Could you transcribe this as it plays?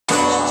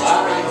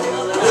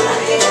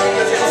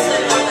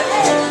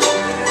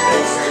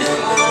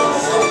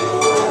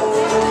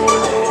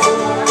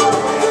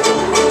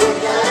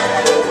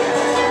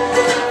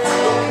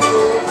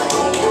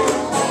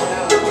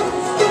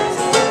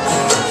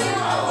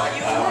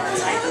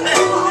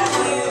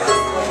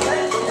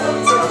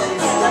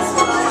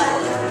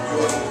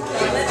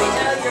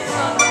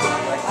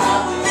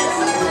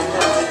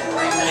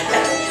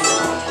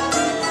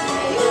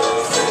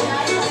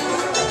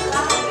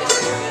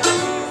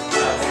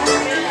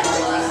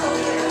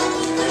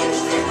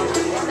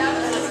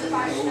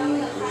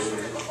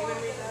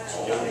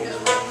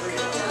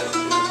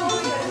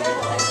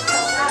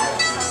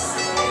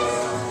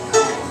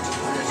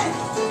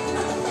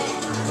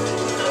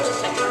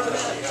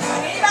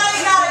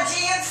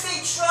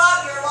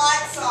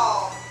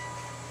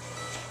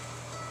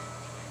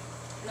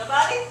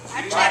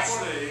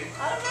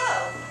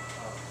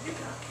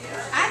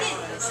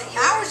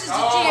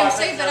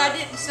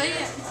see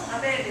it?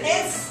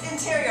 It's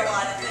interior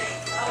light, I think.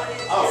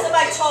 Oh.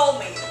 Somebody told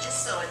me.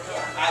 Just so it.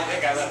 I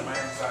think I left my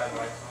inside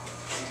light.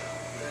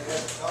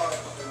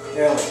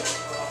 Ellie,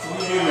 can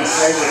you do me a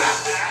favor?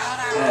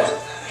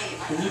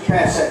 Can you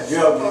pass that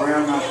jug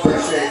around? I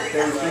appreciate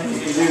everything you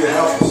can do to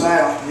help us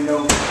out. You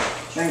know,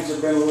 things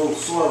have been a little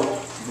slow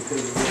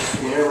because of this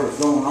whatever's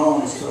going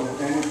on. So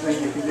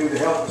anything you can do to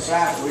help us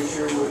out, we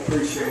sure would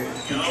appreciate it.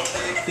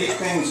 Keep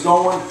things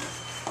going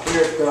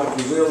here at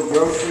Breazeale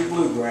Grocery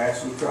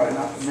Bluegrass. We try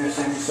not to miss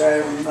any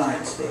Saturday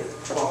nights, but it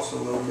costs a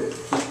little bit to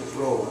keep it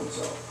rolling.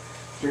 So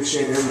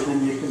appreciate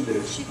everything you can do.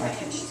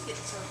 Thank you.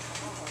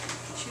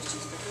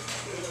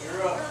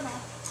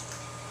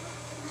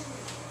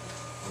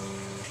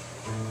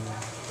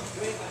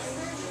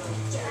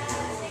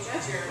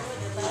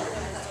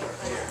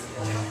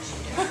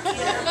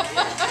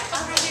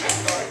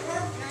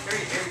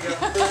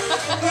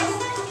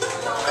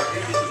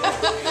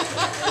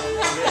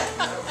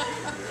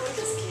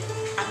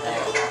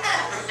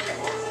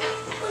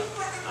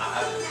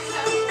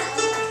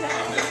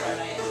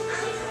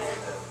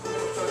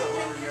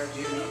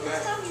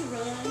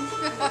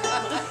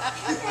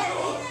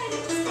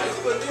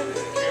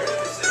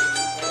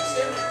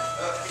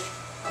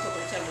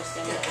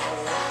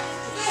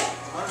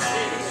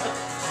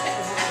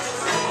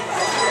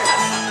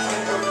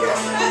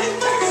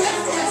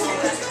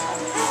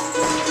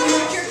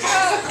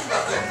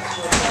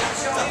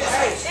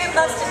 It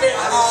must have been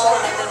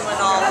on and then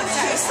went off.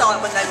 She saw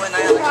it when they went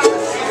out.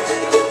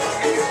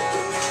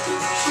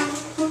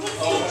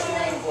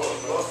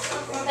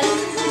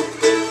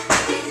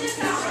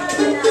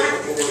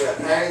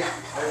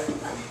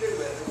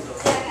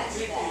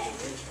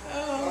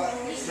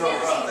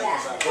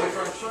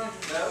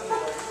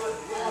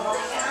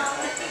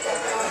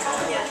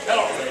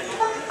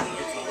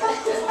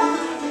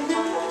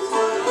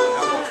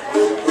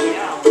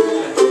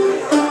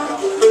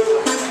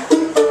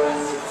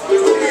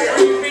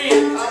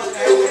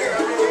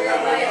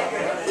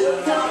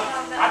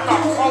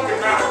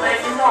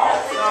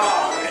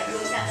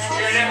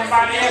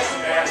 Everybody else is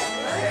there.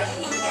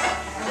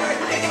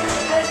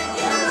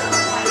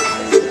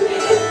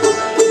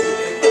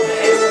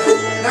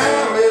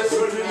 Now let's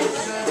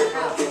reduce it.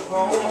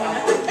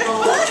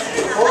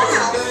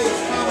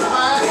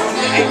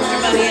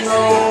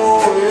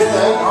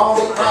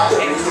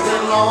 Extra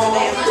money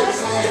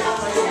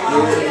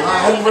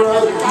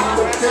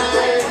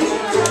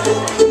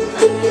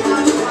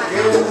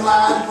in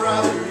my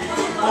brother, you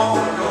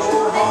won't go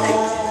home.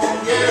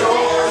 Get on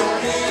your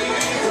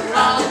knees and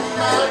rock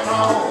that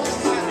wrong.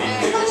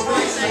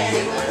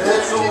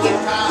 That's old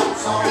time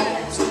song.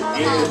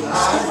 Get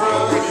my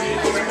brother,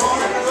 you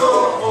won't go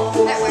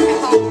home.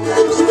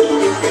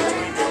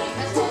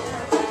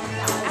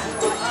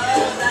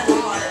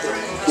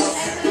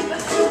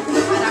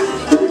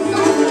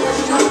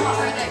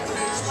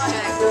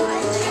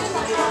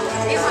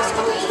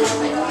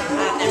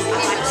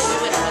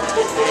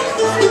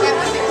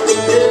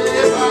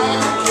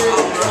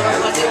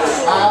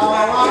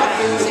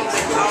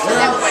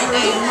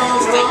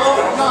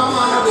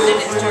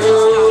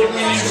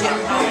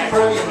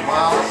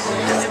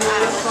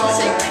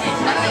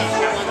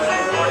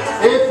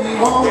 If you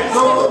won't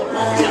go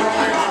home,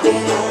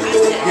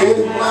 get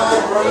my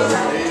brother.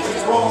 If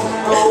you won't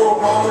go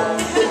home,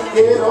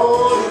 get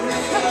on your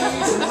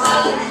knees and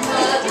right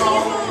that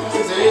wrong.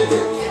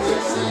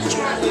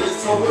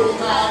 It's old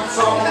time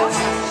song.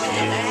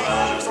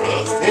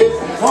 If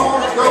you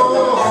won't go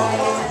home,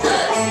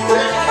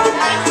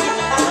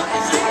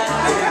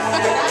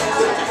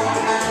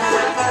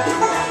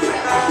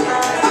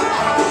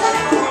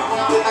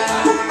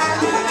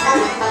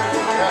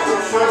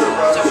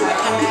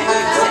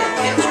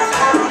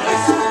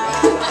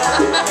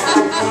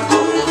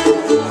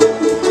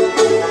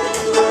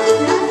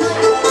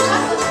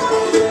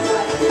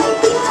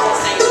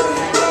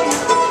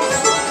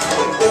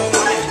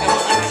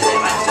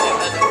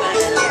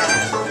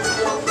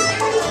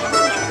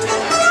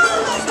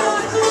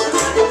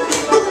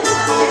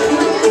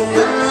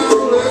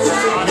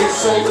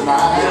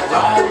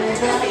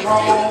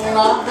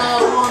 I've got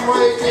one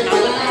way ticket and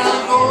I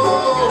go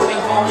home.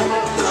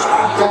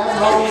 I've got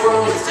no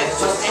road to sing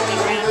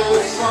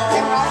this song.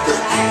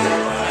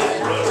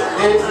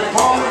 If you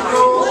want to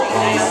go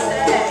home,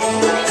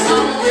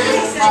 come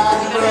get my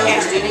brother.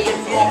 If you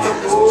want to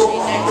go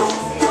home,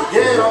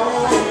 get on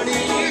your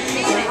knees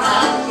and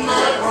right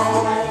that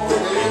wrong.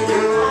 They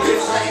will be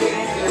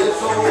singing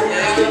this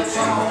old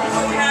song.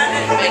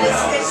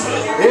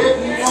 If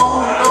you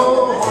want to go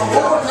home,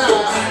 more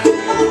time.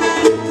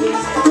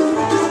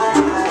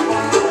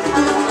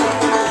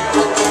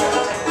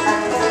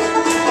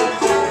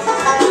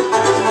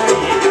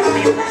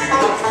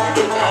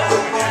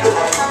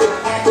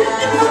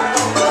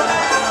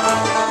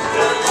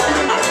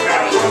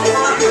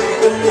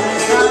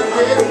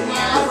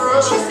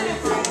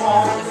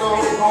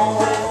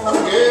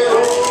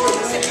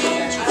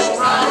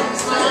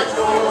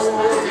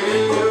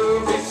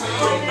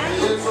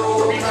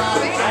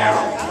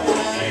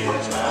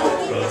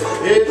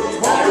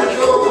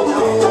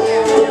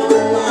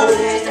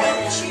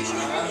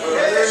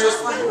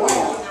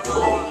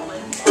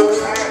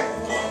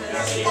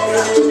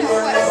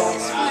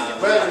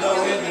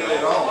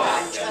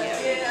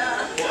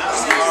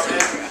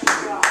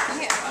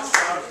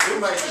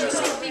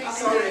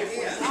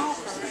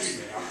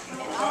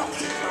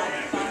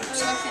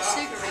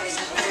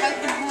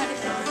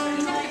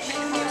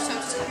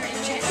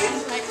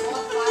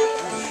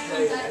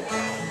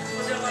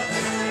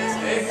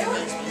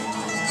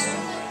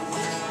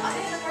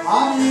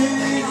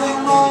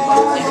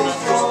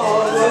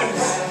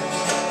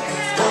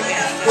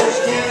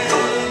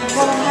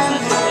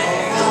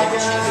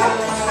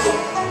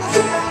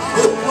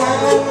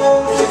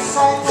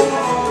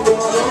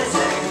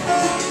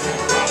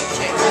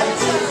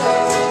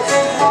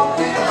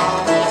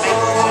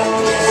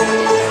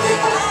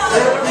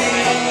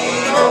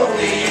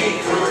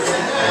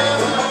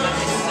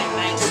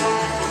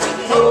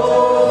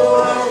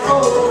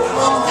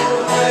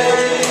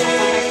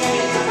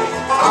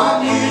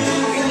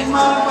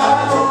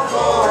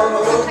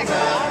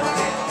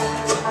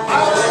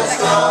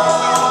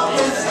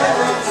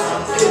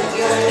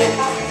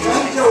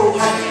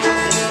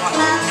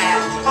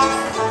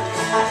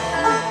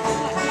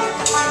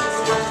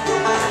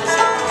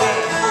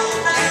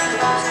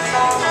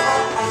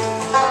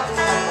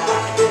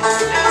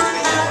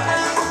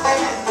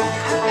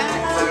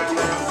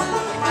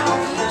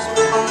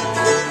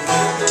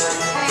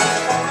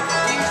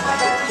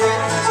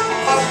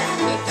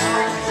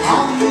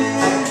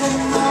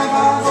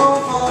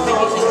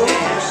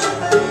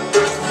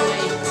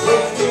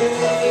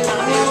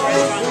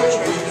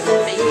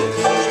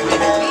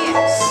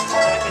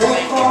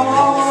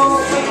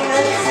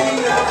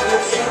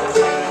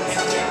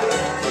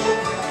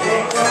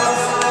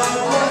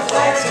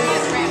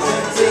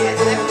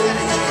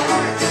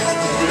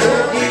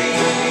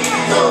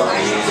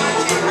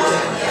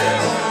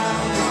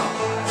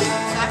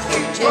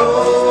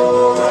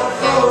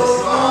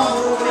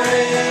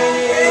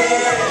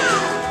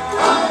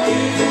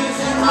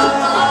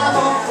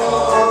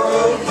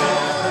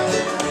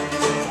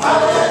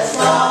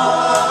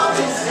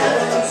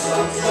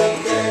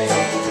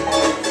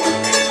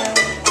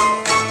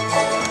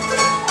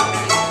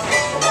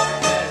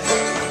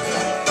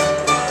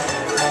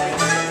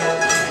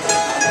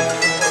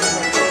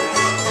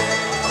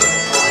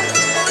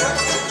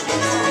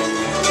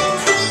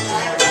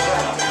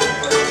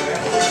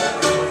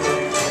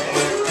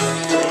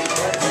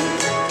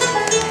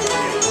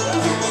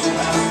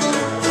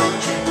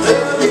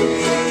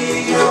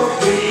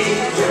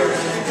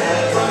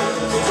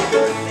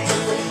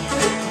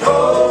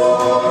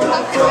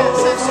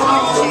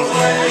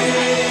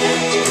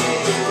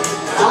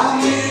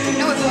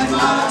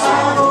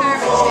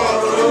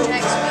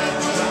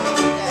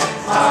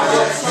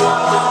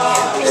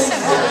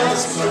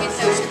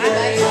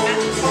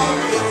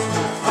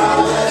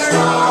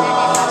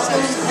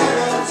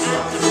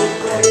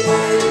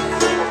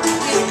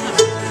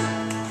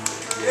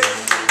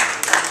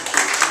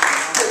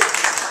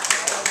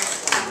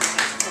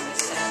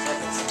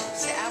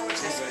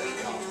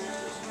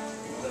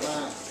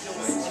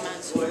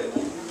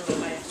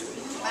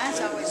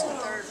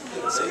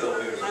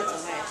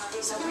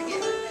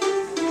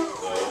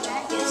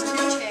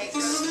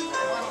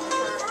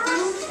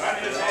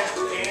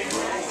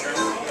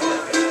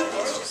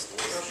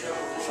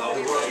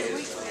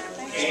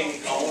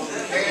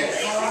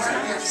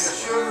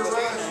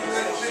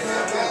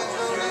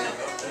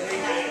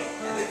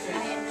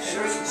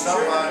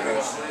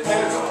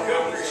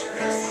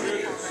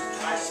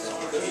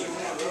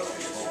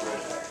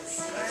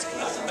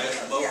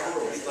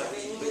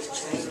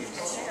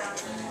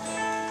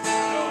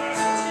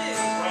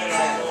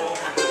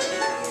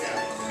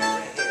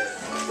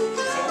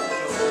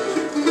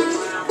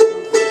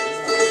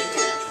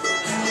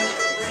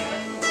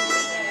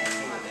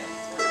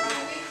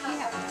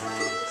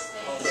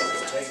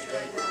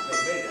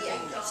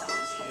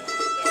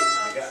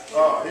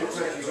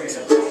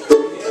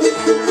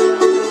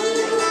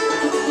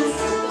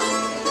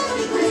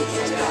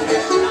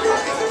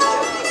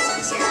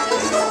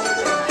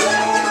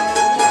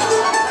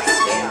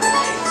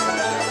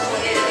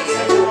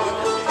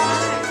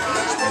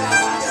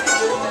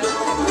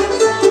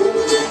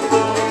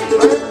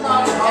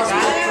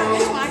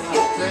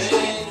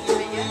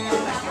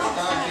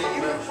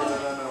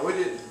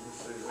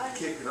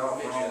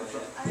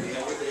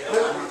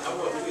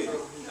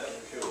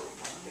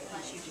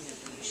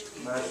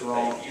 That's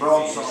wrong.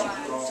 Wrong song.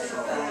 Wrong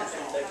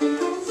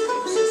song.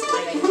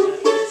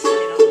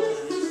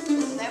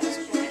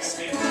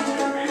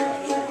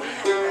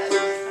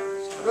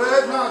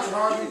 Red knots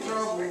hardly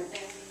trouble.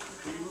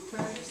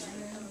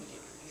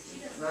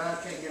 No, I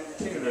can't get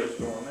the tune of this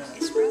going now.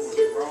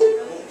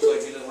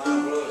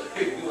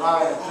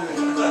 I am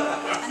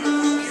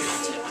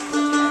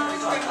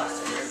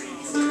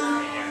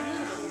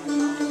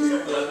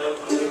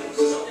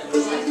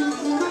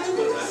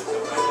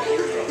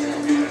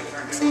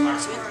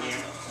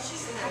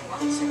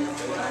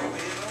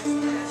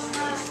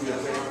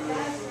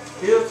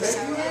He'll take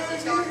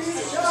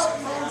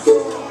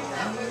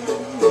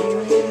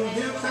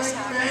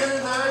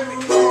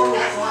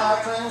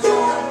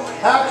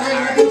how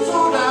can you be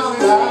so down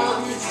and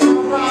how you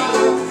so proud?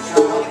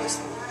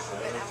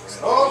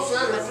 Oh,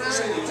 said a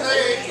friend,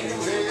 take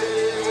you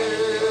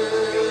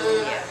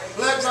in.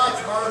 Let not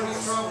your heart be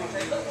troubled.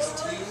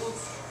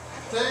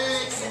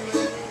 Take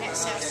you in.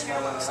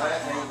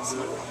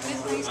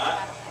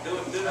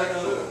 Do that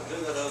other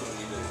one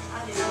you do.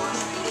 Do that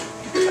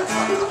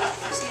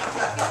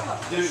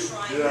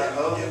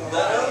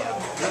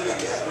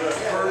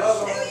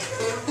other one?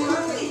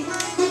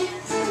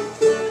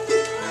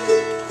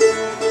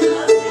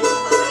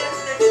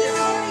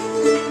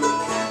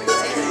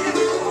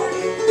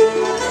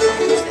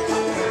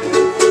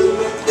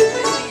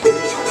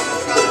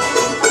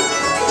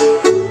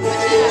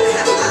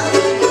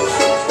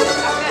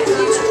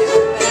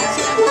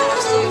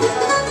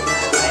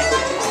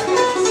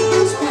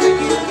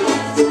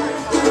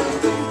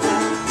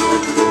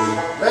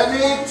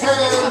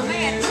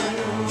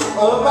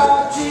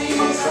 About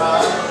Jesus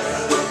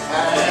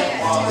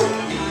and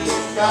what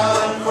He's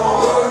done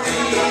for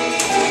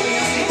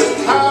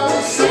me, how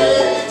He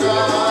saved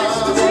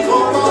us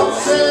from all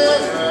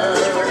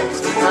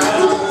sinners,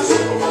 how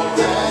soul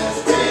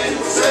has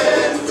been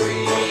set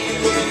free.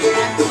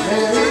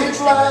 Many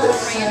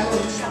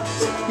blessings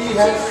He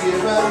has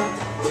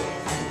given,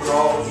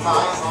 draws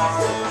my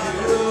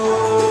heart to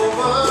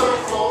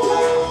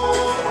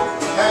overflow,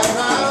 and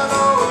I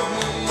know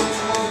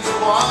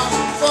He's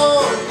watching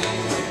for me.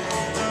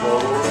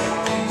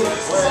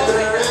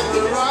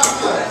 Wherever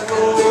I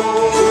go,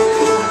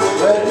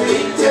 let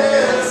me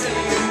tell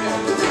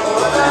you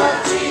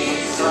about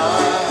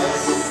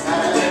Jesus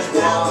and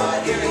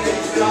what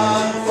He's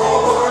done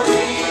for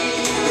me.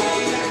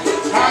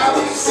 How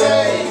He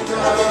saved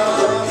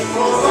us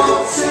from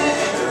all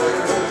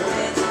sinners,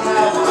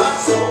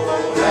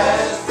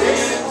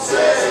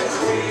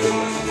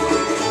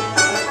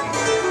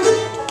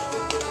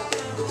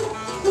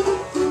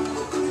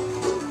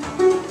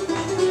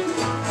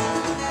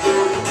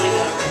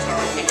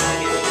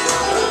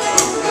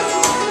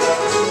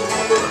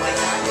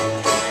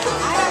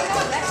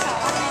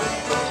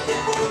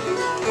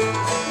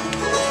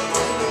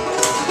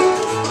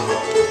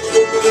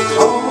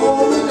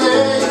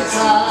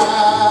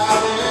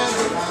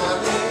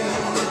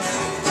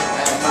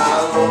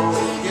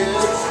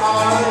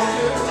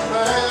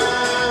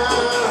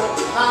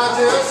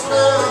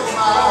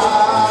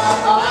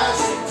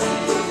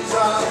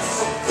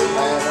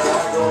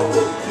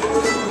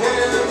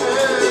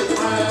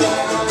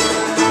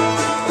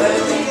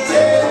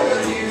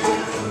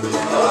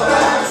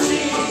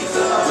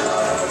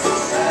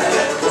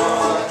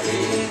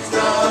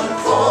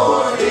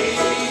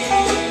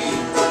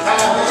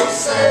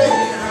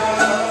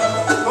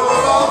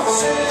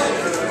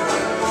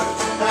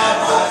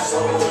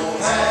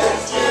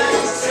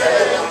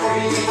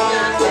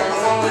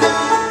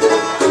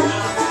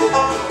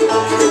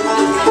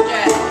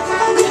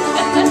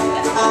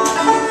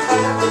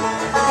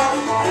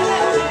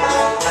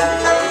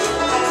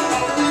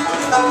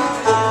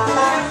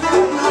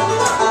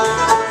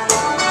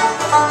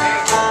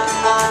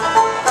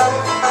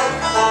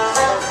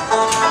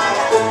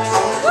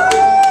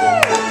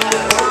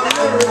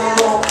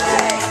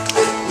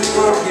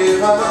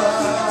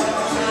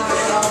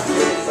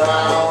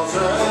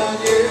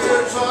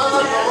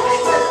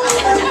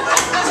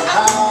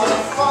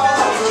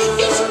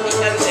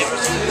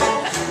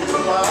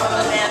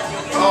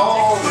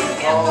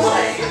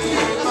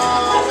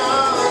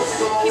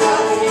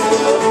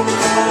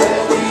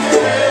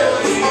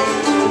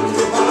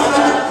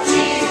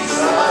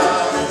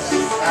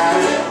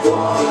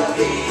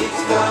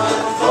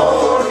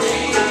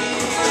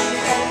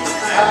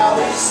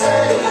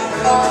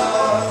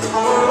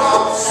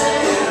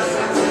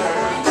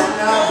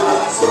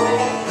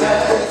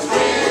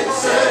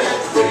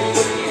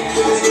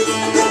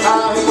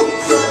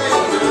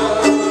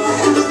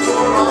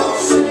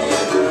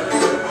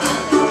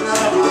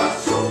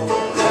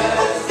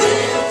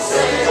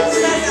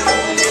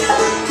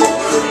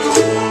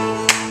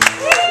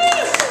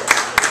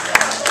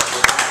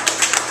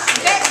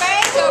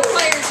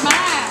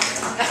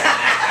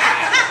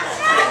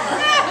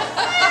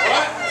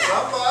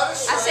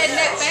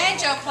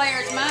 banjo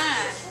player's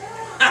mine.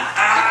 You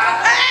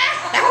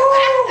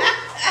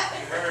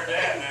heard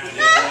that now, didn't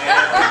you?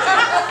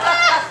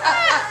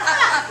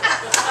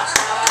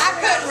 I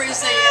couldn't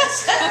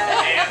resist.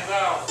 Hands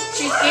off.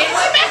 She's getting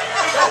me back.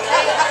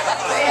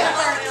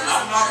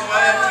 I'm not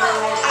laughing. I know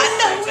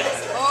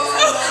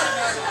it.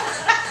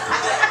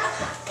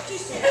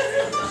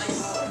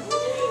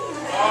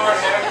 Lord,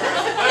 have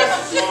mercy. Bless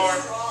us, Lord.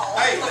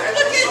 Hey,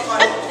 that's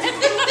somebody.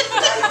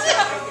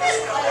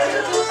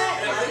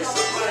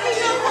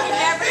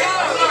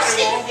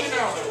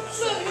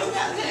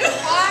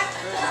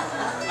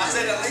 I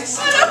said at least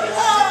somebody.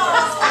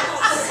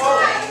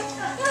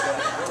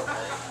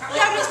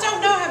 Y'all just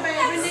don't know how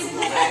bad we need to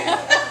do.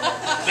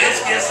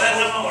 Biscuits in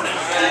the morning. I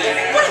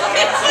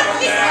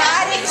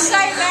didn't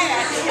say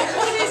that.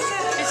 What is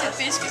that? It's a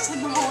biscuits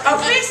in the morning. Oh,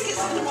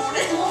 biscuits in the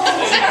morning.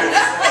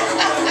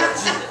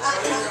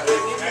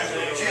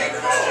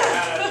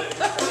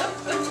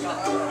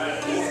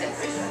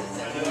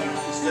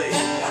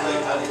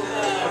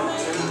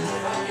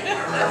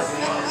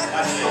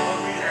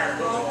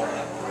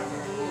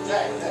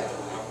 Jack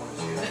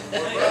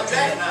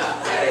and I.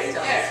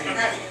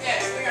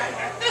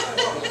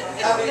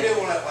 How do you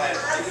do on that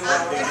last? You do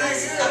on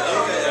that?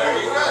 Okay,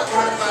 there you go.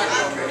 Turn it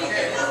back over.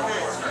 Okay.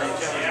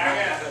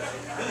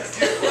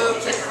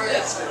 Love to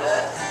friends.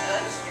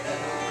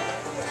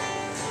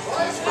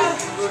 Last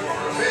week you looked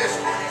for a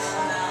biscuit.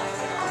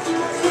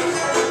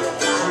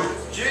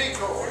 G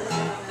chord.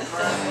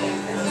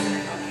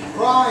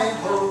 Crying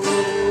holy,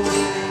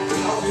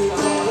 to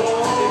the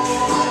Lord.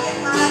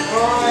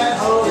 Crying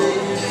holy,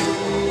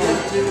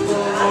 to the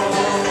Lord.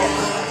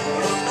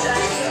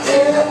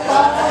 If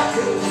I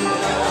could,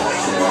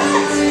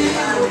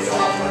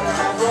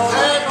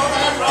 Hey, go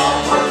that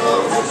wrong.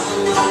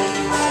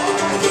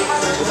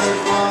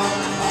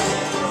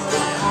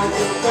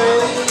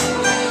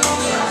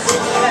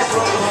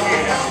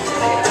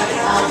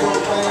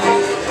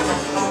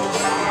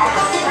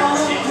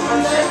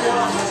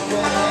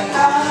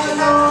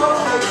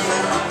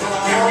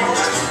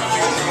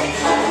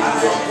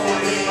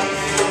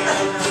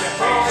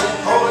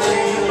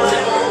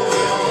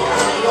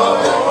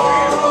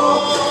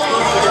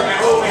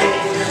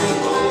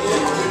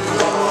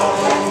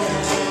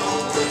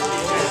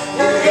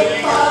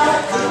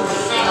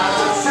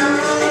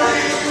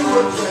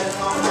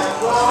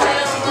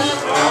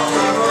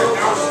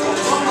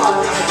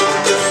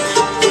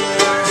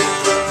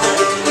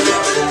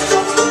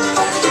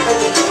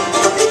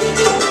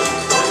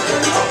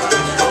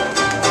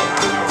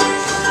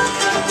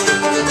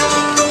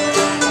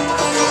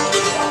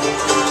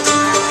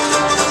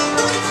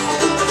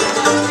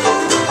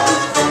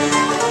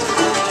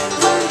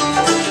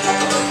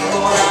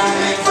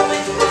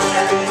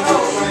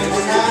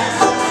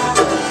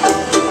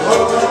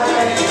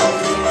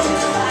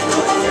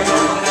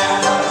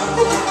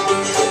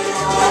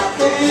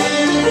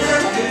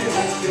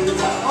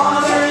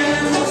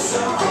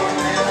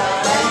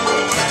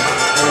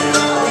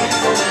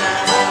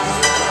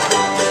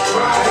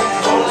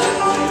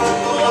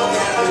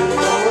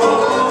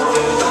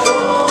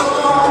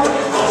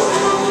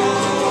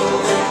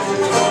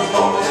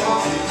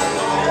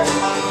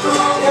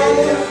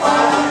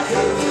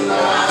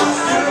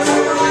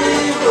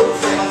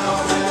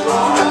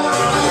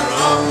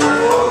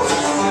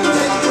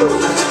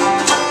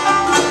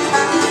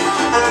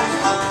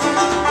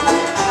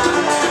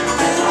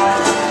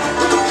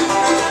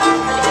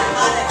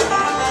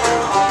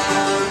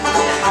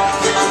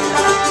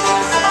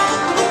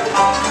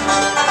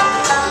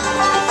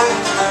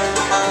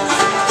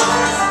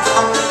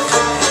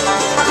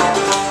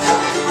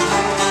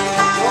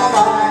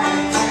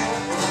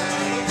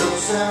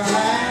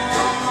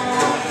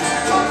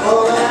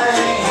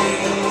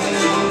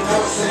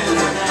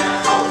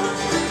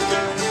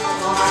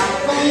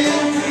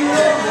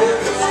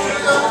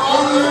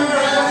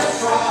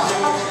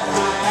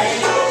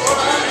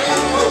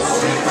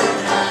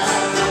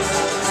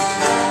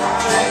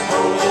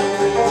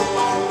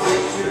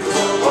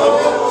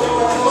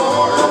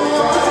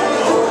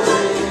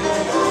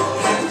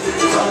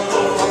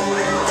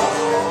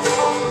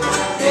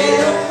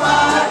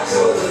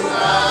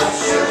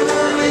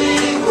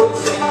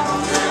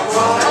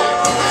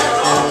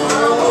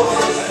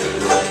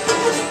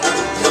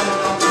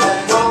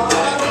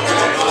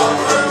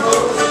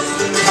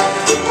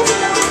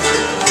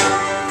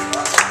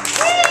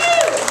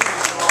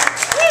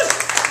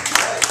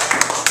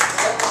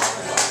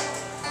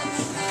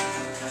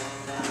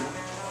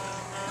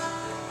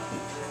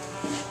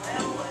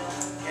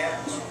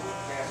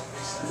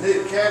 Need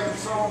a cabin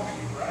song?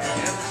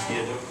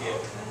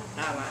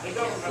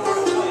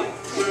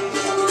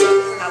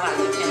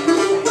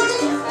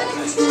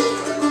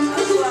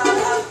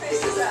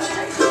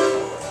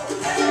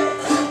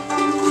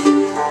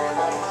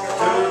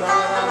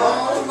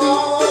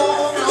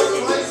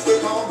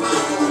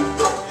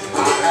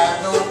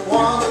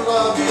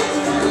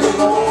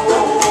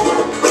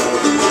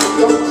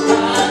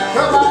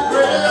 Come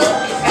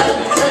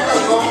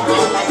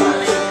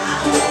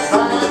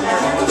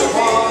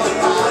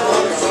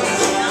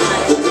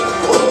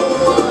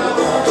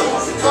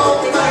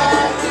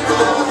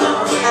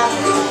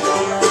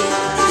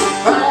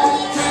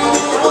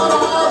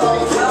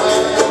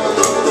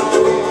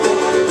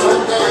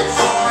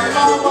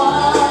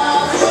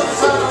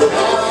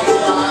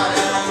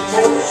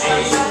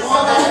She's the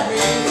one that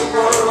means the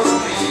world to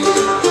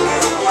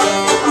me.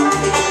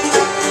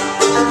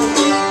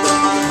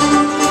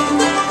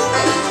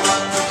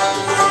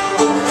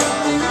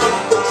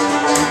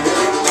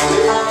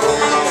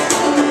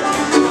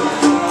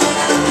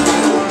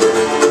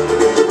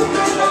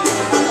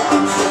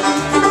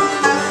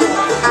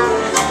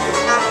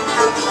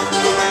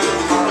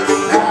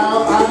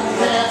 Now I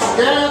can't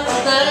forget the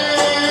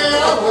day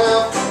I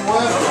left and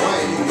went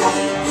away.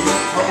 You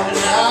told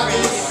me I'd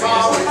be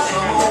sorry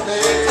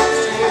someday.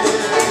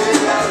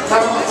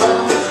 Tell me to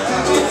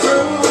be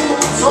true,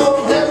 so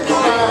heavy to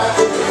ride.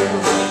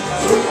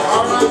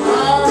 Sweetheart, I'm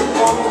proud you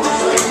won't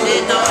say.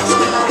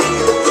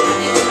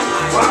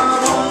 Why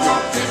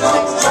won't you go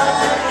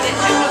back?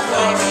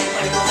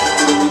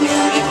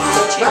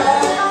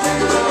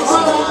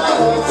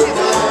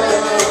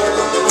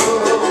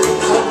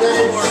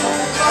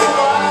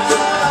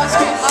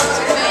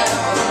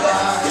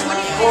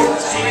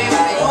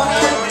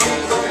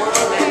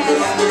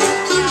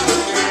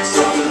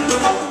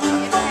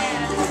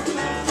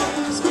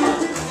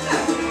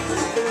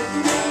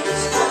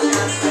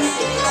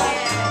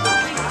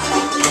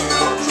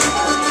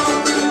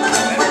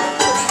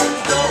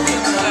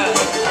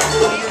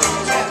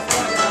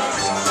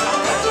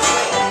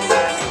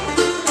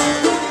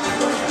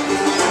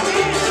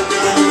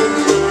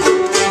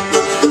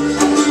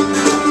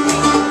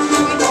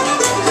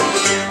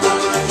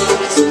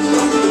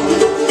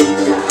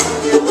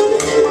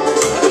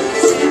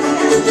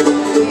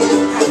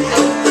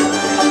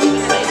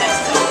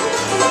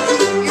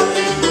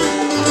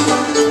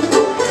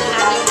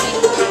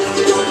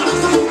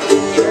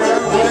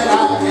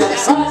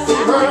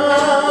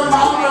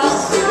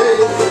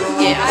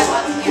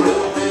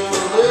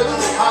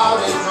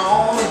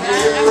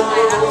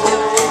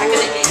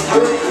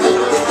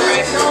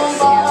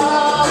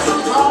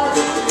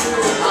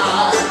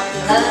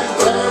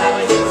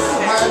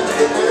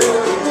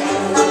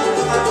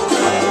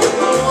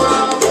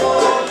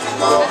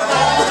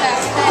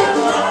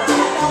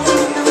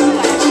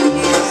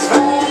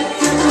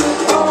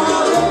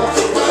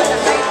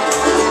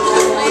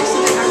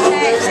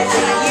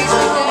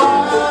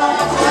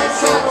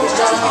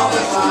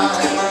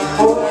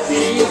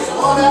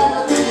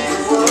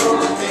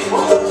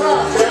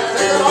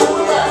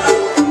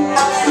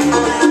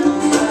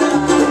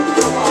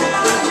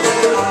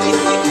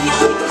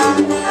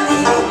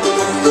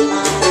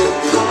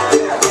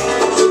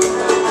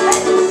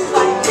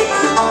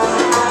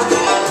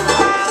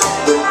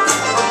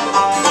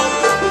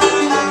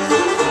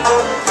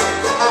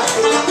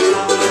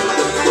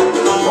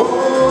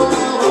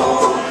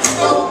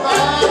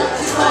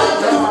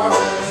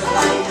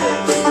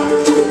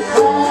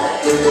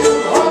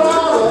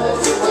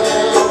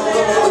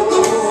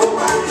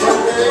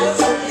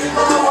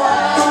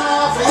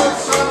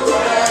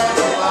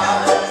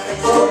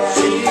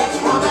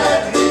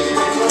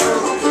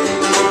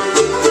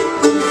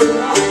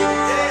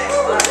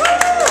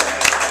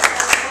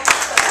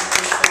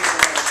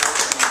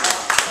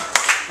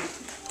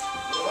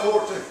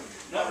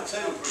 Number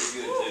two was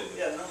pretty good too.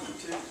 Yeah, number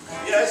two.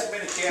 Yeah, it's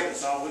been a Kevin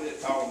song. We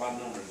didn't talk about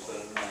numbers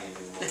instead of names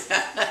anymore.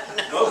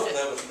 Most of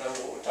us know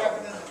what we're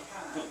talking about.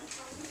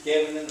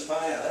 Kevin in the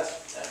Pine,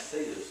 that's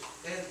his.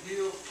 And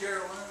Hill,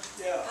 Carolina.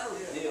 Yeah. Oh,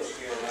 yeah. Hill,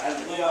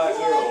 Carolina. Blue Eyed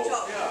Girl.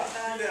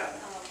 Yeah.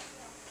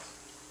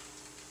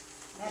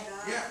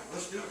 Yeah,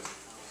 let's do it.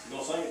 You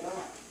gonna sing it now?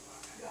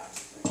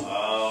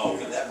 Oh,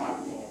 get that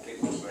microphone.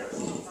 Kick this better.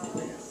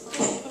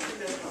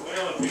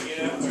 Well, if we get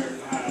up there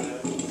high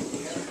enough.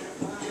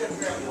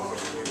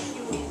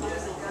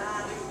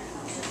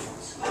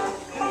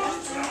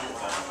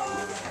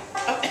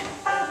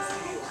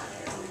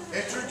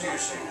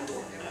 Introducing.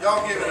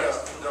 Y'all give it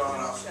up, Don.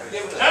 I'll say.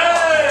 Give it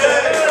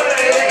a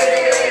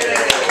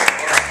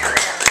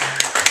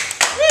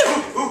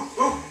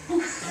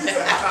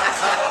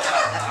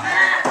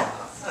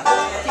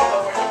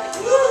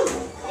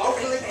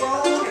Locally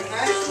grown and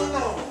nationally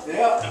known.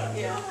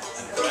 yeah.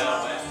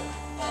 Well, man.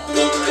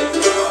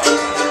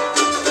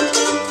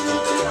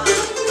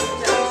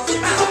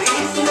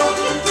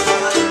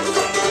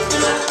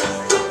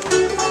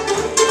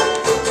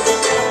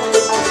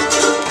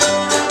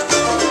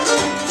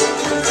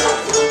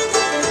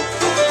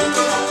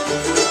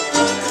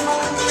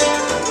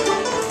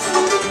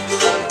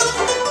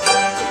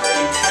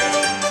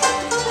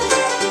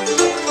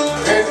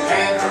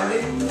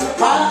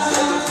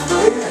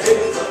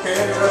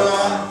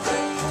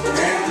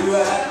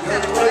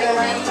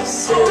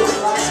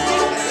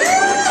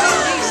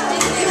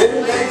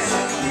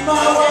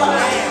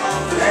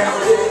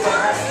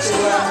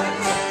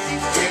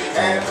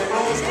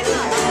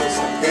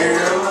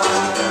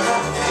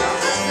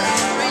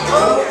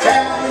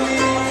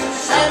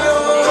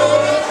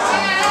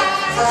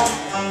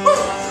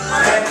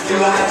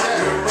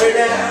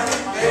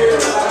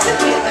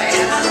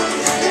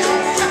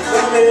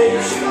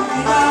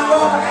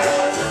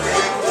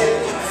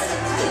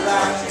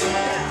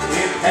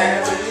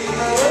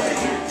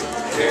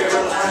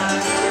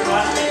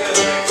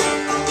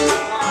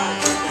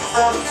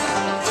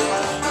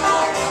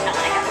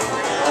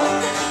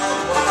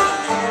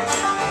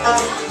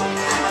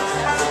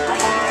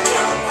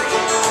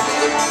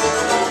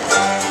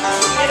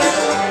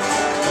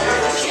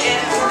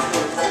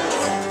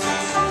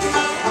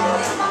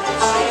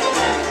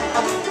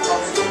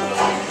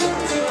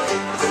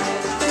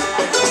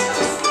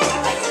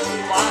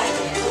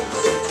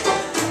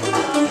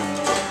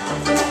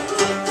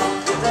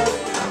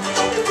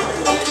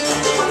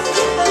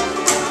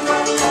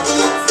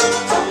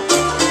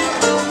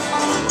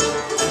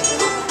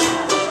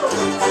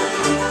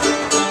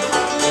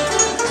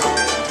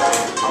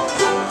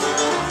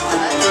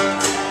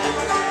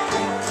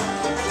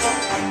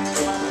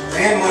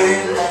 And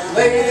when it's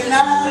late at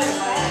night,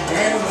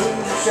 and the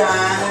moon's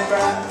shining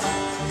bright,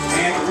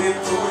 and the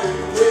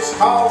whippoorwill is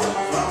calling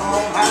from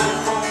on high,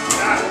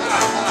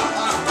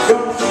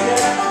 don't you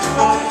dare,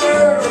 my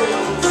girl,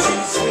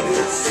 she's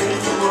sweetest in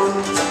the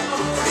world,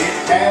 in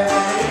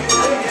Carolina,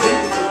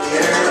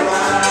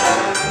 Carolina,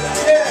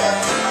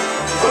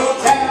 yeah, oh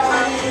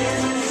Carolina,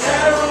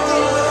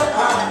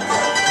 Carolina,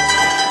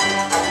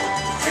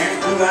 and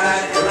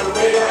blue-eyed girl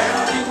way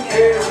down in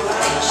Carolina.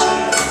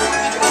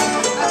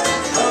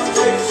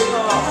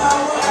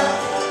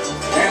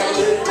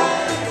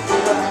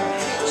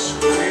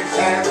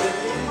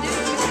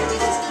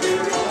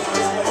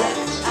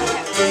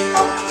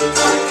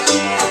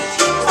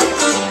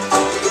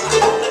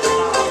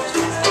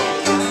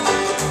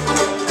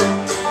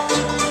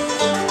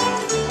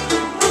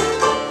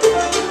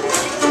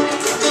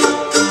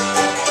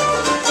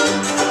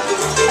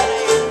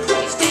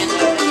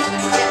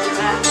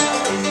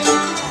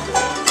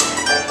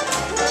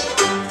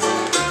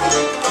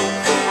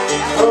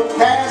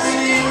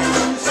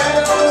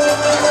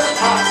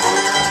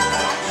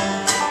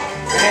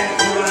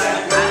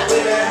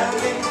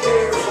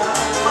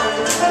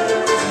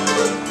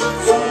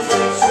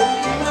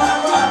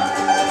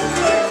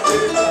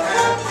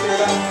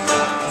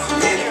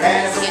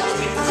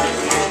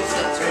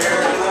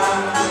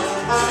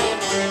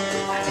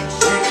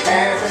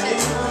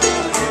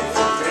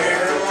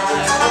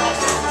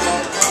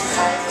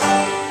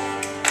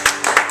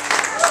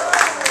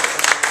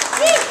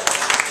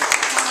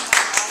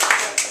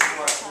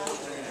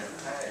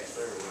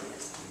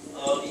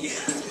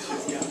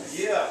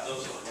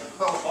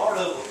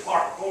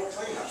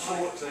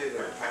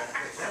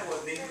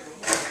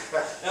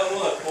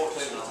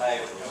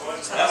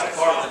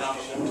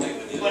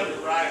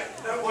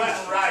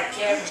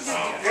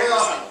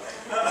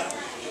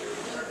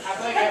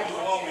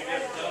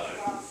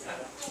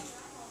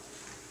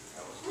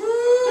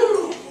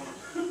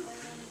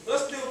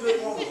 Let's do a good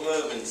one with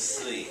Love and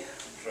Sea.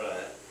 Try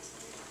it.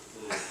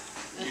 The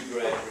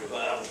Bluegrass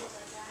revival.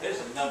 This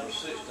is number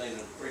 16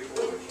 and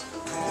 3/4.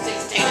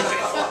 16 and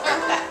 3/4.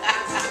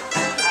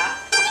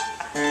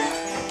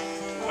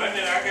 When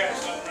did I got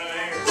something right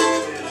here?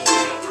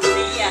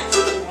 Yeah.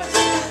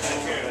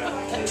 Take care of that.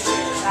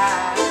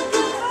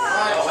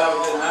 Y'all have a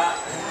good night.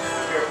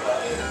 Careful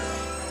out there.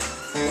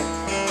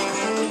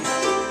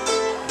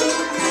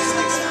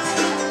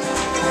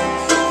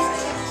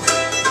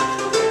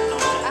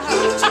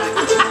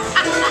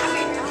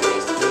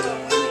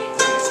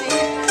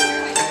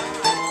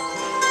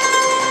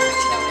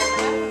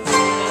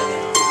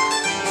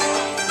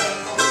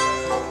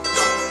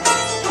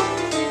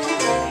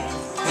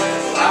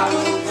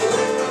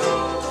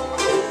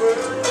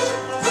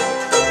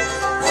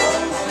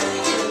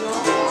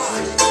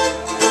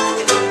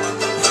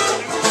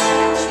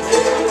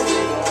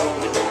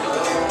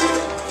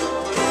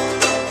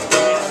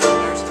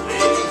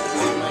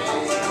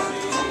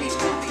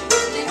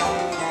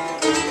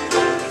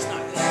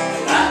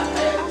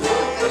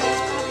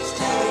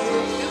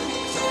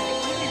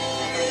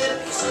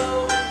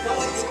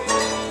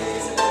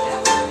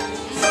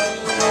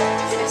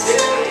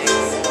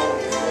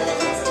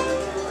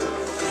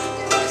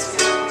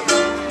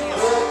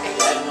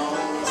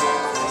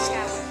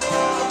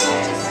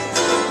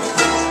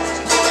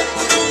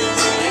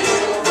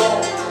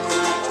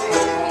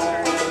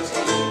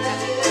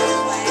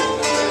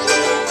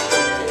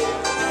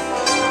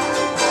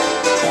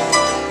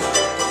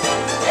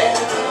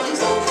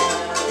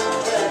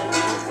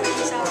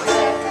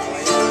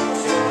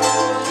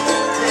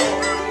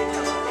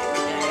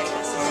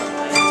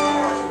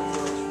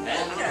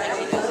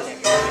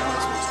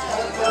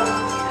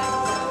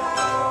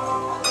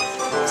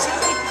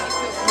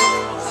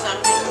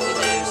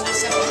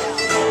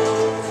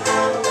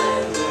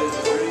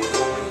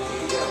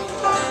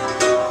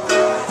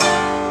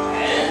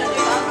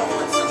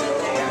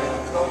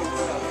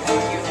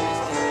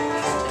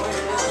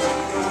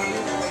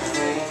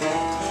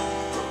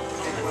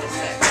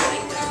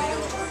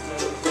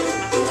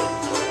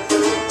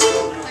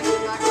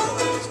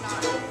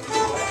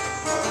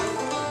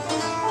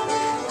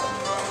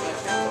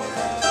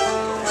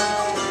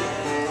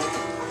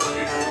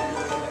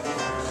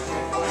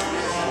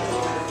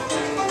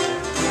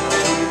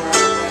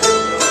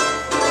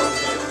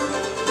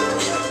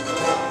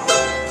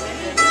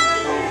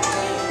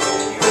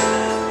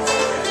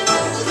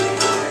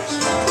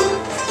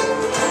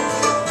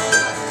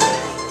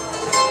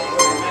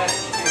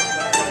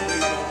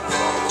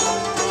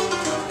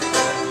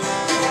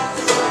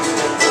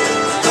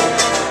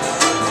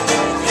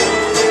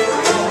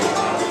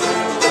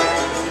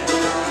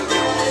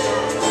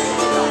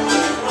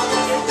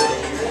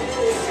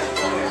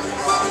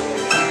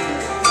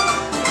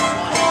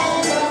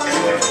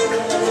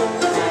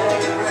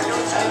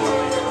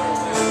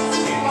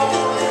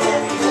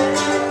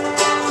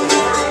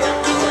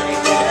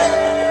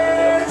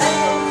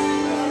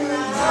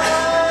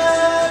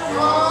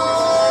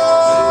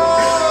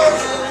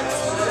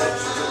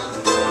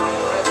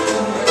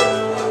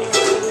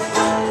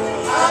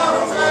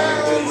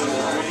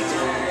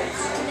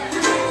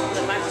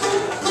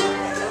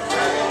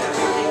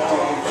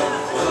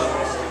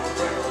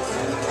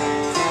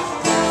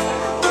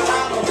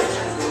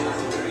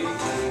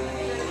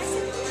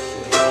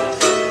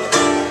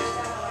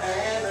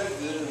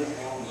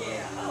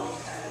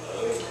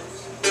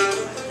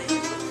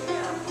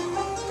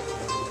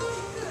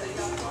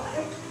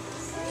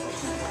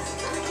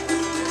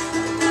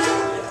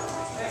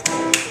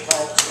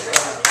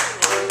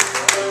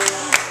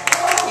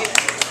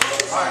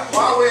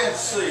 ahead and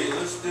see.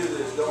 Let's do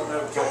this. Don't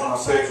ever take my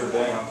picture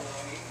down.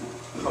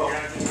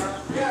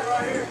 Yeah,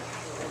 right here.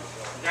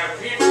 Got a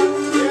pen?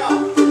 Yeah.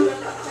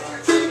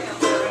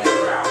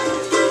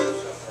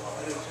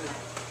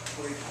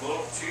 Pull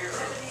up a chair or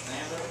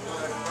stand up. Pull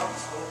up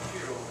a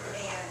chair over there.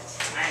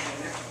 I ain't been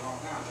there for a long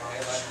time.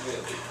 Yeah, that's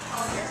good.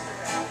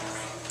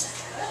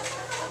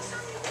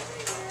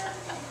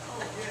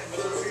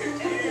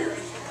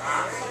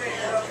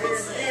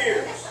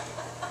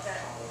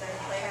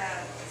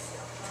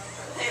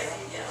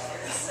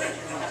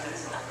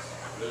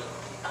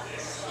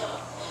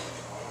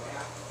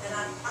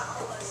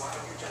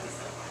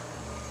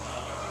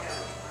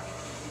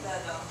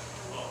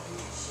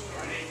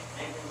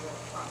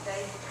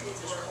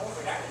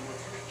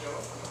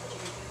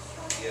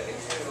 Yeah,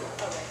 he's still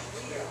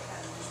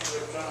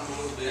trying a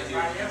little bit here.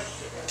 Everybody else?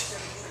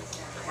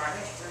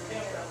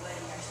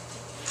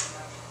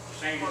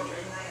 Same too?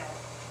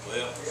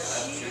 Well, that's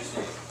what she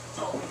said.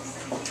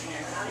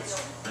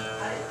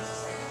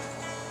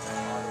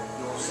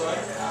 You want to say?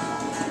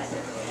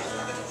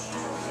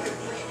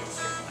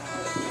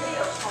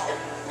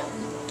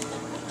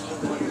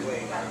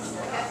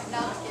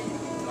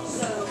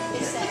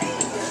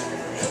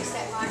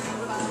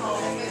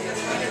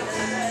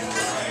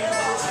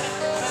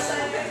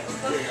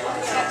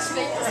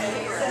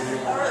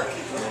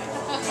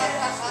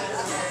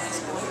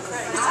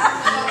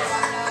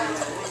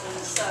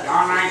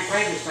 Y'all ain't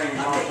say this thing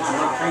all the time.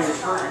 My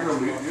fingers hurt. I'm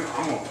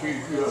gonna keep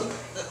you up.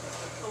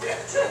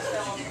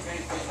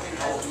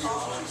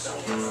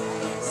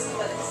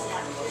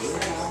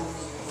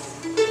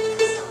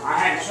 I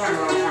had to sing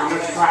all the time.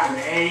 Let's try an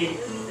A.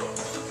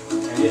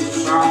 And this is a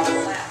song.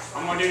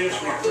 I'm gonna do this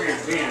for my friend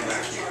Ben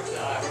back here.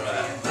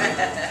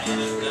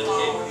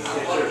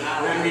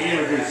 Let me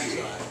introduce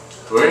you.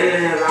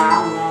 Well,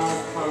 I'm not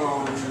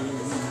calling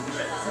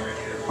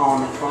on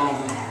the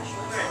phone.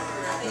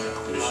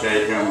 Just say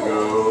come go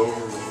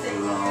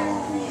along.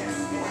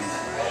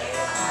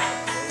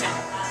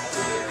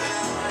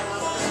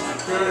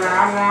 But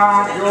I'm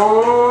not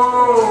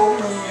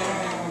going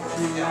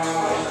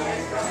tonight.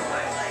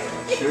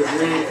 Should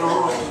we go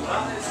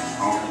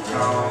on the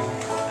call?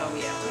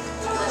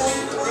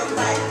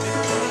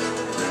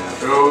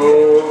 So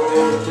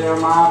tell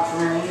my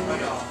friends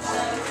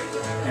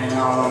and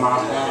all of my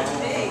pals,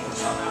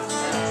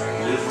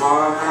 just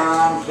what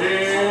I'm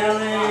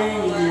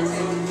telling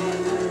you.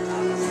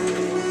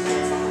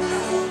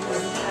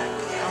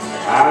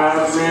 I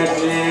met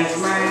this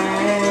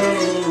man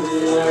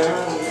the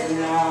other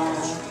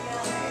night,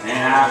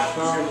 and I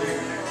saw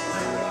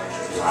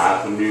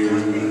life anew.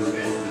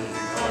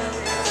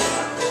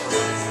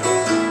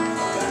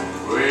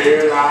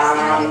 Well, I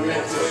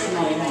met this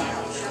man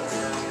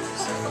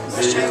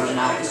the other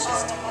night,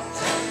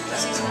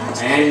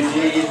 and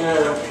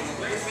Jesus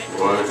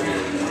was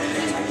his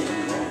name.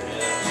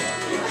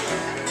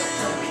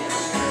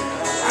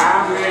 I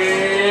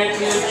met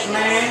this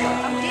man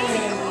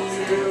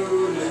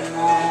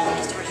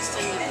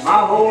my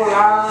whole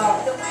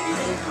life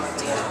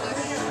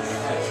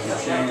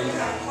changed.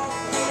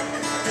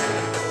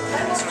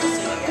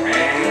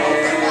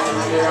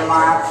 And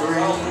my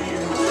friends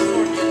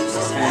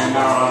and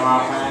all of my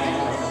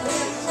fans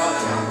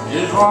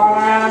is what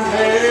I'm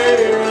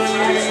telling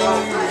you.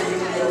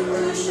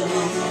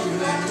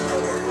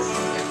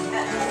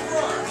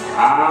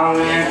 I'll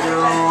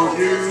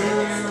introduce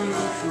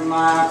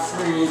my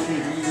friend to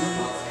you.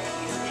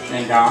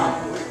 And God,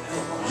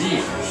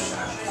 Jesus.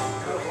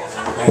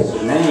 That's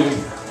his name.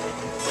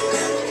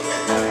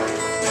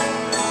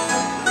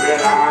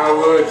 Well, I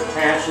was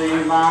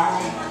passing by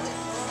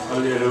a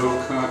little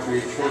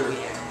country church.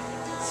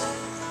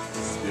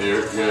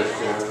 There's just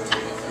a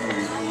few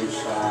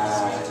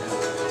inside.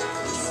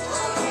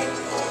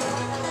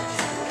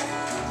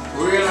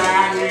 Well, I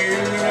knew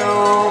no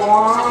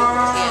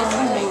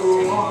one who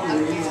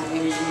wanted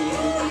me.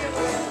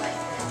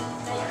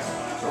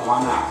 So why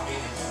not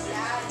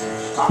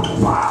stop a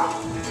while?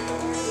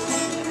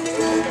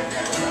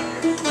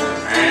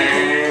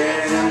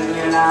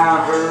 And I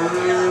heard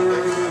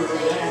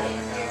that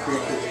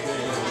preacher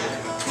say,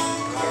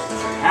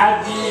 how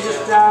Jesus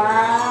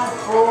died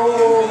for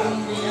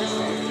me.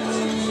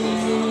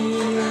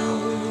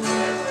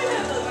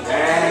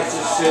 That's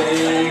to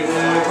save the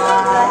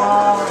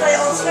life.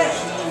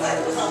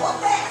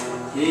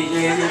 He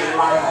gave his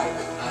life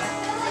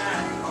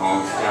on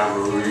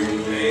Calvary.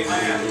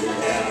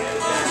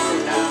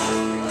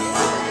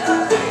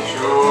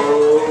 So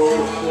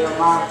tell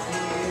my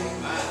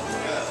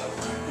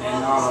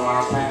and all of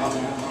our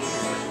family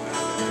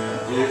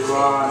is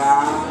what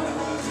I'm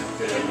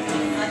telling you.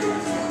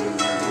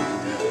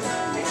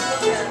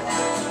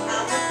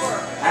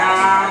 How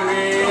I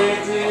met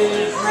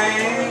this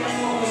man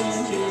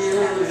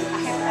till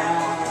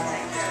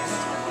tonight.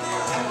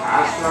 I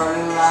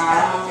started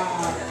life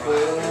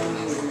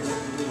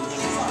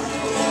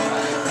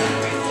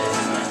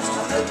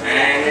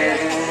and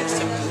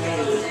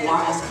his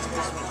wife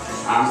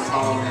I'm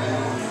calling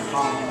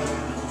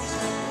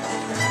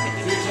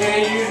to tell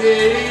you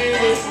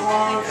this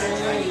one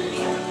thing.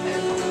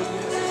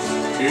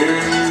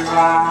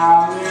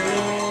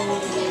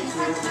 violin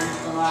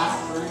to my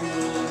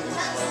friend.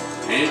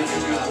 And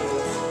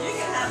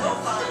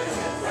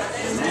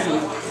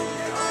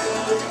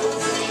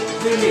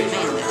give me a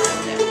turn.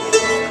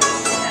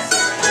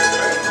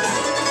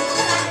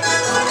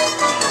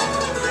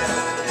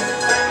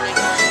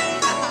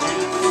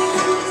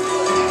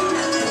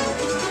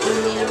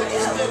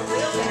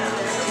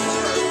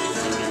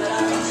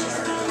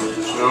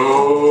 So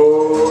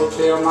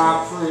tell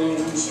my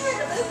friends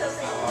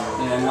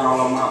and all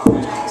of my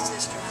pals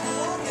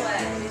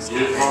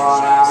just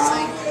what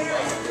I'm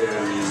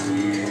telling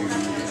you.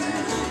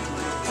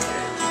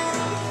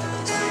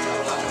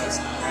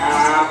 I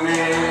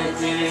met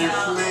this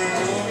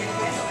man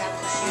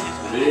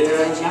the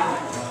other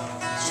night.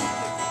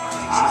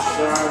 I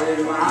started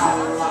my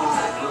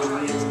life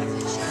with him.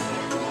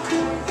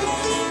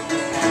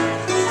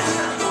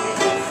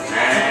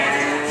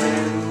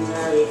 And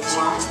that's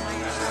why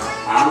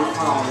I'm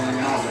calling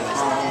on the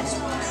phone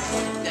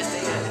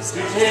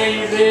to tell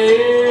you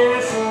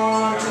this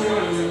one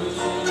thing.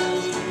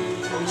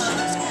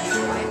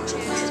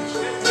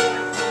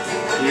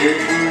 You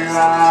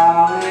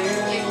are in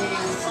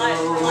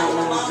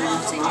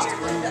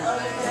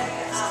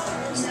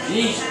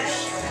Jesus.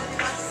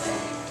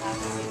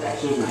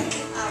 That's his name.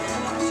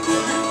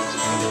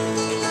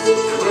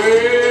 Well,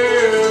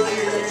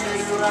 you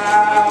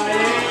are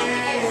in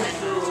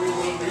so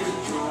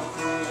deep, my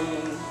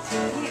friend.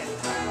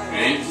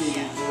 And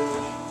Jesus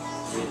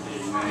is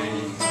his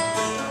name.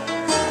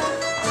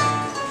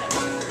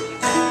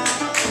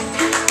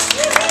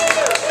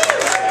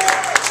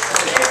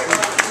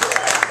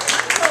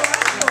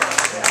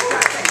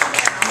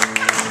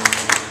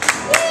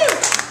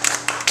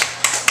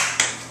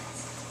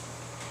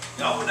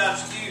 Y'all were not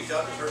excused,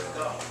 y'all just heard the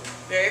call.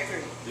 Very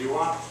pretty. Do you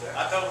want?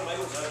 I told them they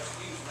was not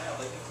excused now,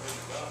 they just heard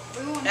the call.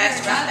 That's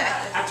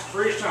right. That's a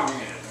free song,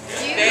 isn't it?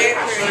 Very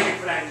I sang pretty.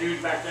 it for that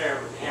dude back there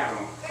with the hat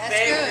on. That's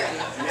Very good.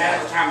 pretty. And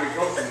every time we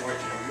go somewhere,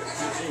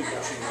 she sings my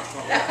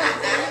song. There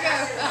you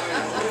go.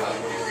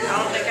 I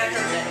don't think I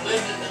heard that.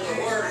 Listen to the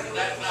words,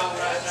 that song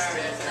right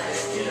there.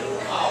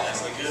 Oh,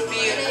 that's a good one.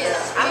 It is.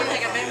 I don't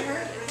think I've ever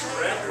heard it.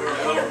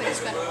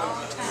 It's been a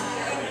long time.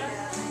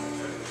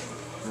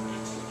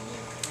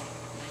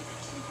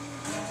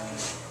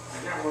 I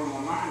got one on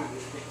my mind.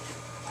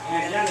 I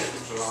hadn't done it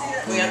for so long.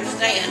 We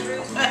understand.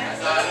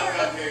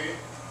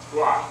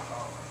 Why?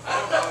 I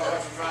don't know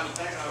what you're trying to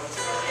think of.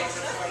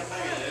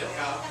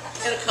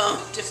 It'll come.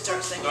 Just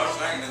start singing. Start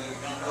singing and it'll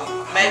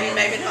come. Maybe,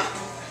 maybe not.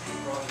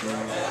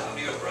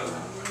 Deal, brother.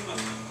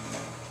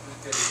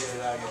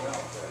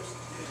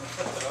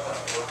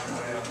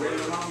 Been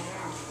a long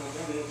time since I've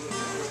done it.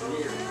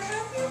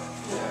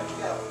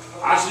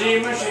 I see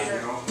my ship, you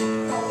know.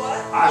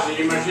 I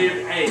see my ship,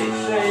 hey,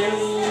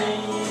 sailing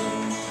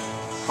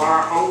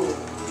far over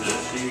the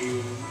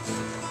sea.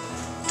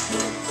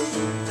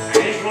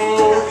 And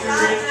closer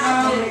it's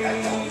coming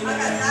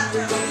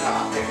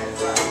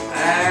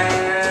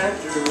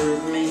after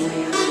me.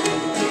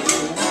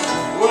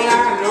 Well, I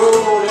know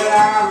that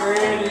I'm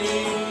ready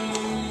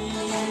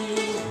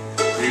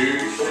to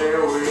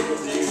sail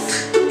with you.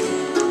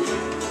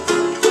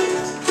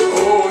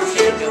 Oh,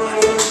 ship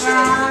was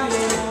lying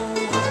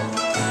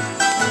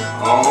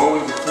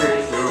on the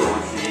crystal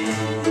sheet.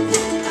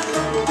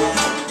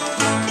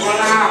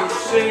 Well, I'm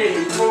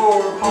sailing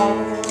for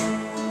home,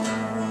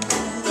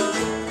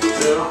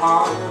 the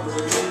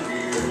harbor in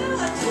view.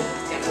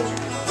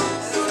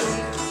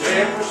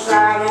 Step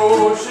beside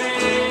old sea,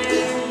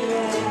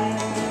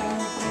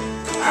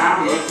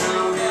 I'm a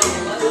coming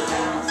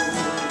down.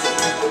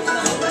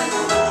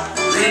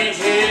 Reach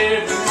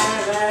heaven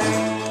and land,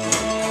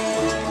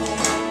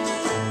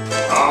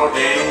 all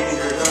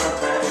dangers are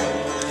past.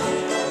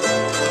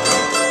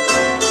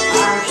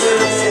 I'm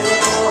sailing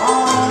for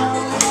home,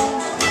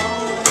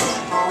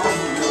 home.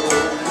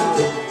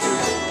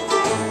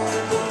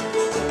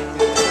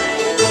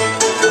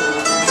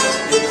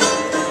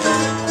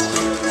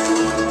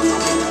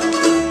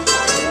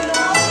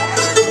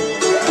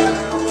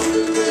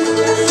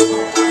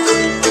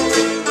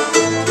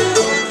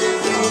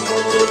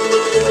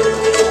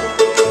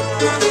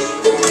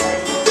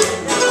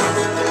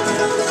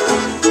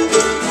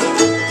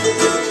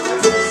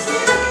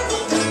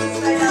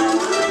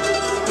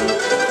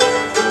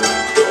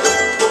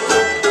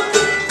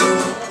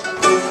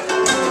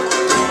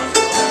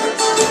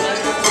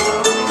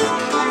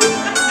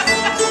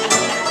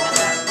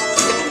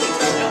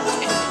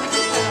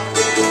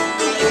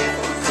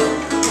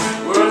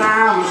 Well,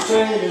 I'm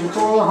sailing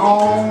for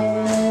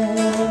home,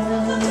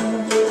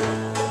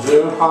 the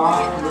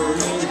harbor in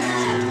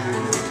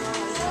view.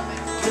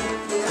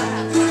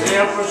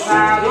 Step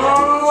beside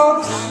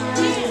old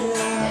sea,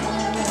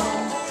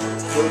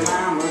 well,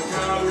 I'm a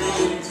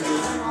coming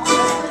through.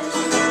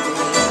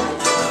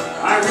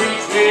 I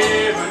reach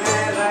heaven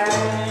and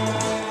land,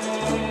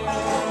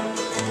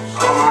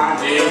 all my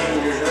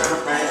dangers are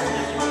past.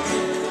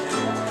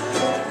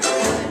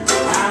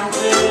 I'm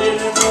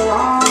sailing for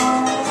home.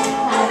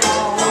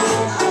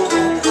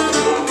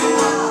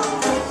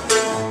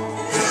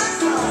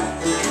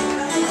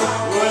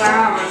 Well,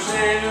 I'm a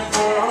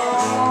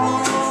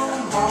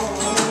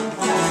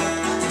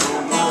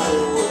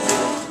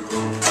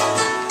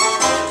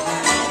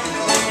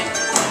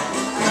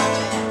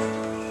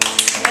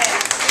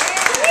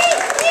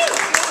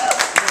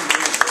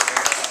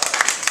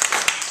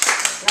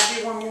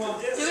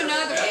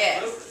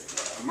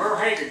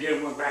think they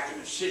did one back in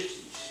the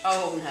 60s.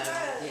 Oh, no, I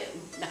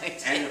didn't. No,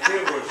 it And didn't. if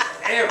it was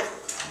ever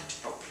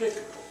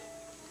applicable,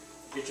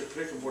 it's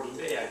applicable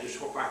today. I just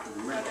hope I can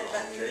remember,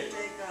 okay?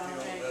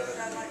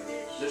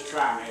 Let's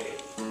try an A.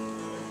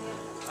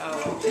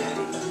 Oh, okay.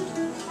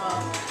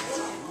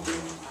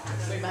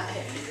 We might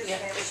have, yeah,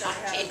 we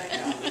might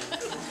can.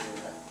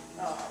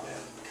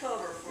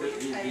 Cover for Let's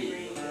do pay B.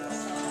 reading.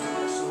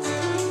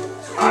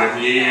 Like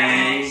the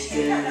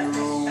ancient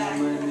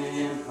Roman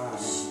Empire,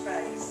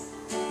 Space.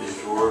 this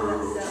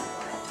world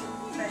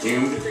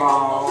doomed to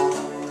fall.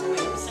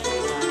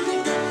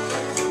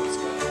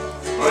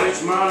 But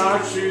it's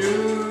much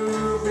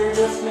too big a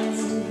thing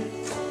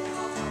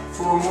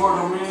for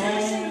mortal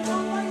man.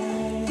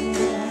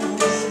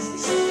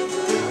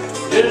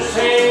 Just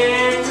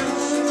take a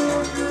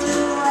look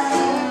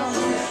around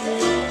and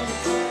see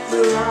the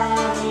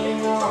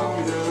writing on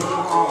the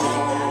wall.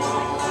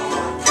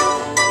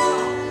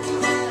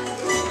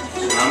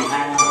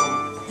 Somehow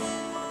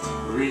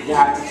we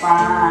got to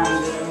find a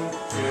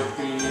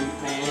helping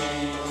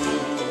hand.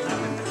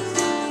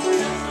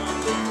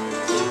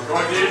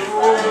 'Cause this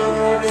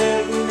world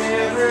has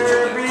never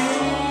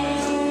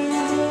been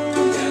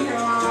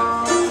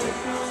beyond the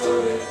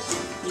good it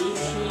seems.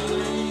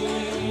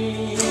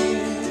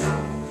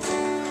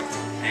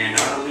 And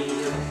our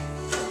leader,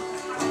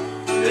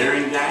 they're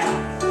in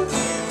doubt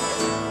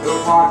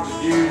of what to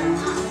do.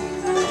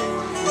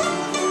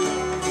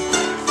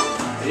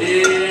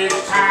 It's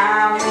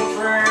time the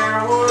prayer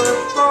was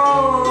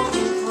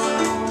spoken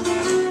from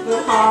the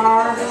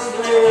heart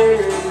of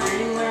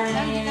every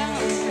man.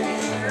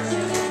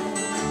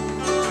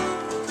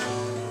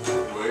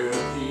 Well,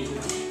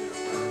 Jesus,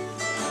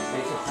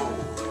 take a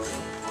hold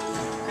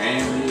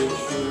and live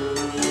true.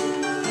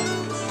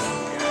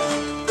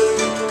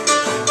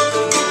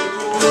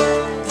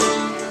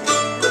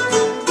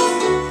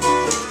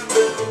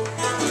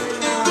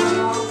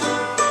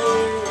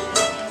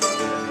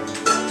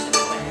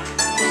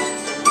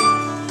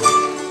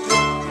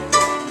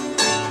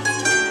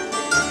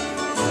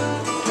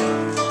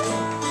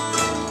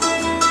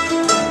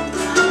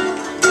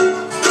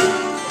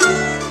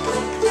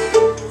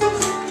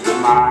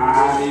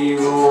 Mighty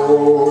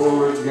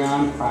roar of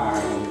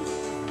gunfire,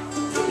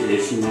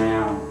 it's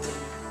now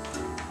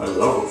a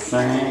local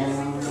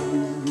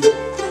sound.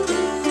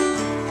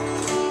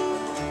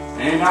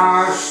 And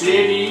our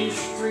city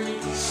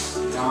streets,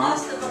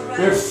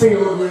 they're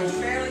filled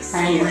with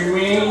angry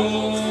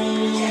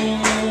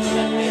men.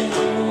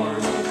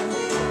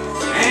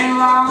 And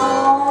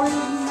law is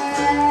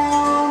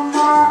now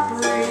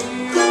mockery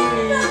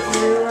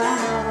to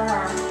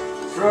our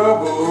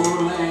troubled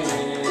land.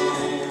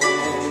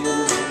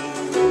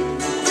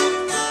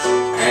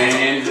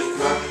 And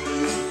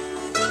destruction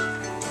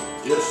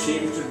just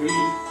seems to be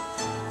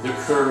the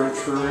current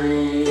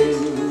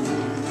trend.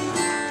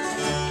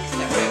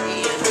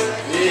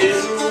 This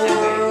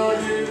world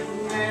has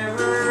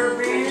never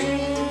been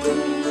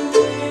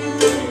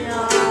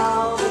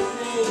beyond the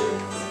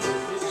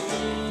things it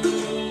seems.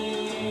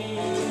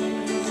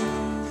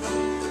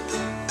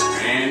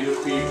 And the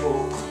people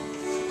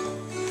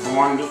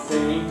want the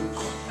things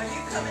Are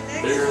you coming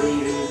next their week?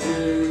 leaders do.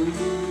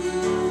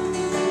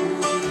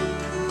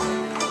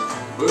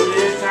 But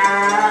this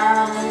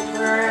time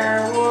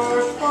prayer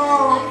was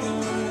spoken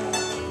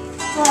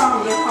from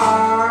the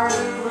heart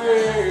of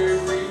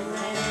every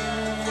man.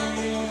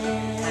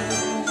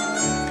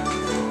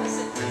 I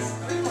said, this,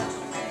 we want you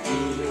to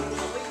Jesus,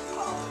 we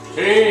call.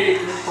 take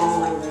the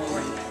hold,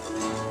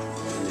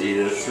 lead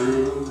us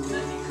through. If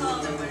you call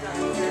them, we're not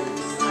here.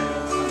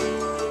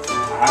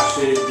 I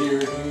said, dear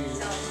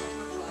Jesus,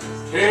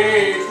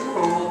 take the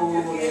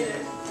hold,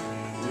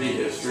 lead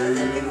us through.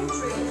 Little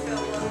tree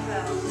fell low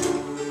house.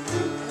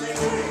 And they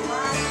were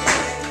reminded.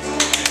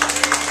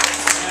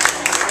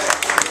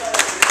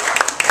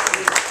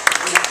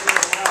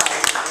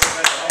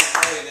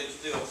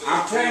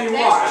 I'm telling you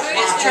what,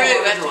 It's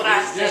true, that's what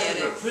I it's just said.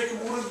 as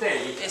applicable today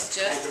It's as it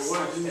just,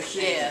 was in the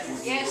 60s yeah. when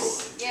he wrote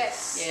it.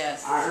 Yes.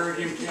 yes. I heard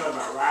him tell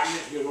about riding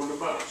it hill on the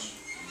bus.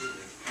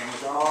 And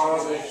with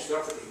all the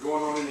stuff that was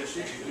going on in the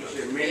 60s, he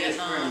said, me and this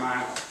friend of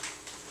mine,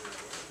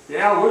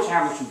 yeah, I was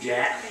having some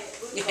jack.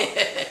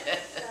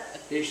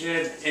 He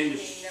said, and the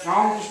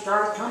songs just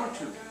started coming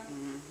to me.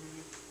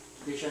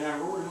 He said, I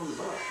wrote it on the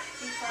bus.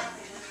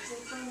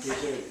 He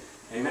said,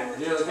 and that,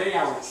 the other day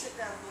I was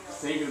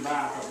thinking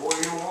about it, I thought, boy,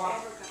 you know what?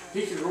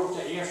 He could have wrote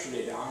that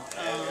yesterday, Don.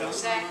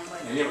 Exactly.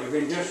 And it would have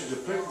been just as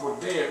applicable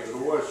today as it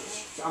was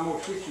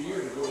almost 60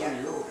 years ago when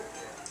he wrote it.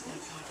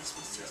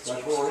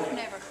 That's what it is.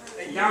 Never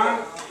heard. Don,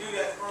 Do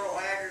that Pearl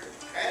Haggard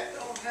hat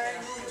don't hang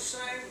on the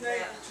same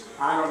day?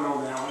 I don't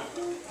know that one,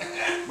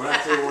 but I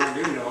tell you what I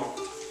do know.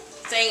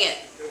 Sing it.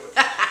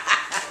 Now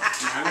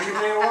let me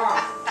tell you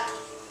what.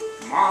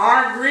 My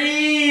heart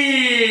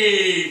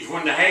grieved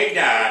when the hay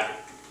died.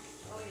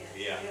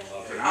 Yeah.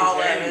 But I'm All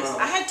of telling you, us. I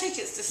had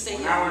tickets to see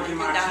when him. I was in He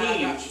my died right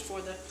teens,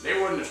 before the. there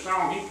wasn't a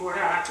song he put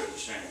out I couldn't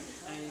sing.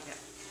 There you go.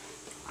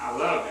 I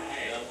love the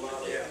hay.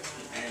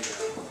 And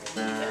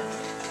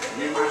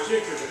me and my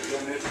sister that's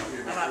done this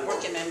here I like before.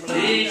 working in blue.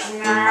 Each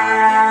night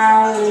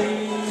I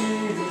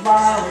leave the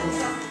barroom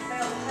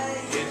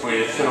when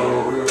it's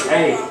over.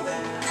 Hey,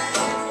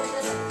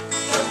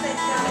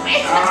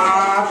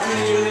 I'm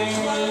feeling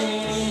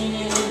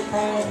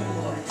pain.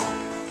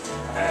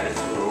 That's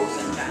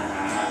broken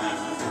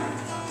time.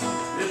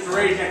 Just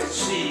raise that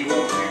C,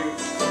 won't you?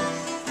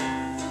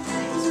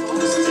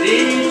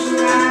 Each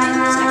night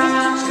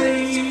I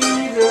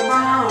leave the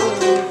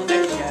barroom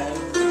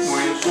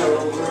when it's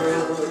over.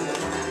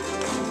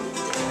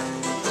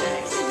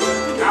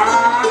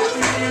 I'm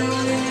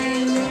feeling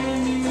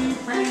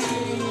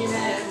pain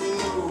and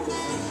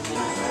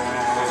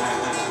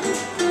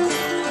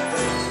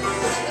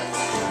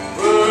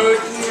but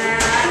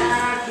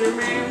now the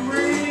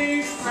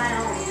memories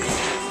found me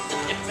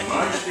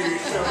much too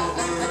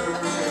sober.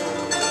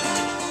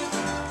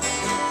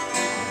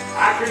 I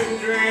couldn't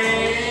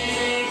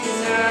drink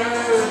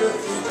enough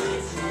to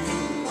keep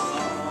you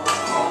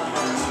off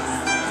my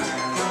mind.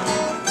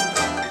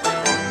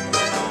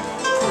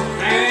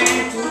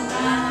 And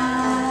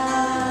tonight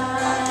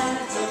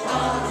the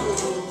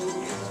bottle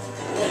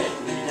let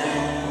me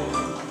down.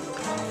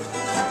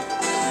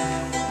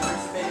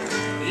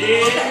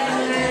 Yeah,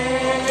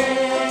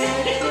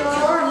 let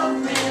your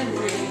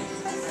memory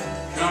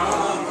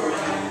come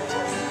around.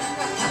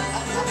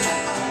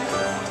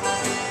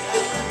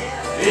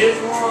 It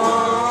was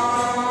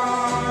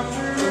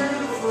your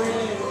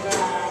friend I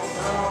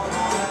thought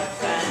I'd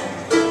find.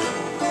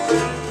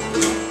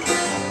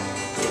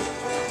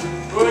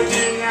 But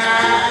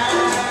tonight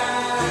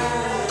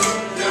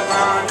the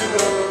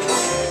bottle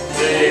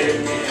let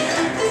me down.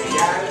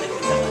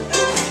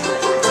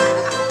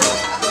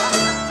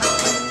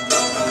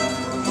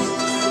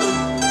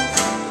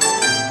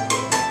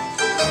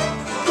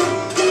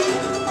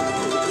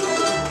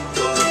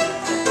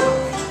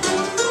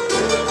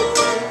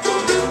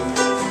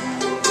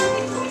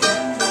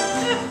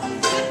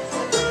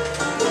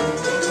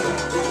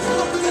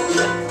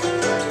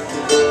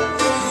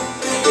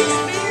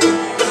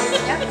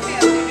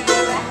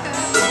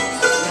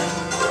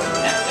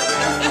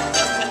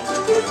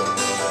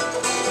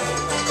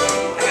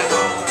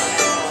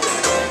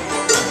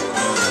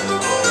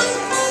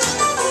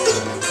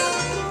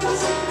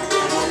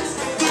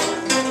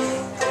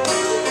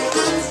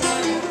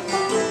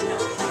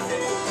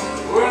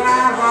 Well,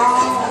 I've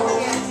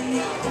always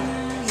been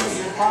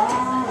a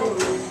bottle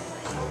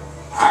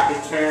I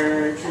could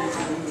turn to.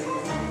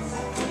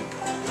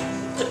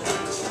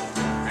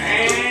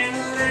 And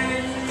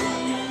lately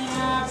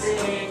I've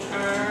been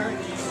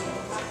turning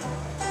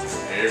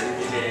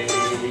every day.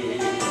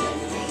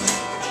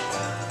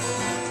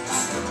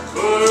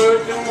 But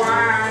the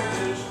wine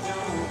just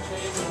don't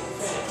take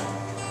effect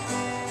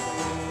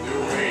the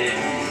way it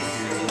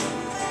used to.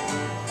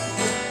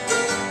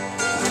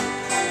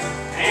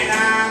 And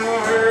I'm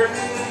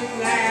hurting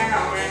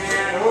now in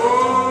that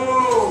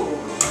old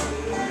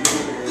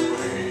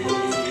way.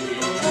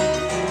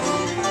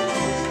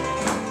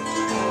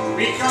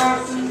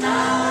 Because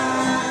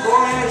tonight, go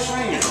ahead and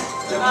sing it.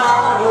 The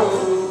bottle.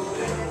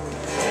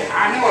 I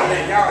know I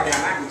let y'all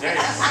down, I can tell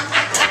you.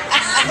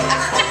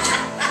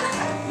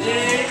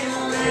 Yeah,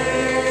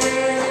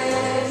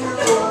 let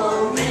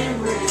your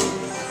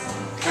memories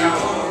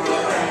come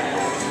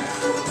around.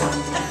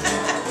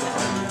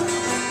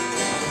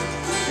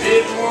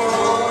 It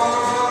was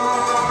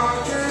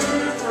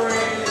your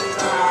friend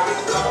I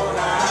thought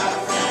I'd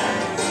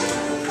find.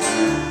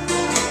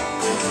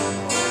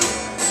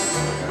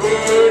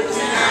 But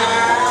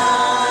tonight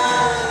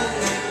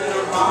the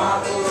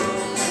bottle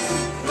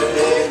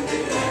let me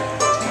down.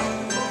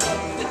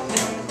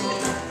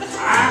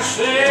 I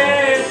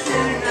said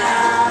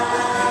tonight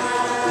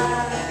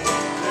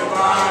the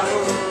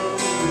bottle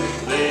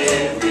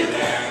let me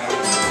down.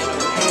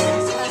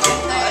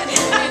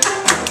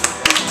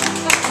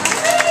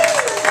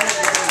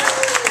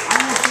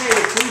 I'm gonna tell you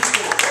a true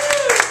story.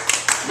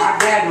 My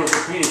dad was a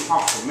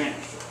Pentecostal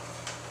minister.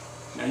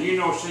 Now you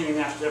know singing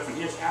that stuff in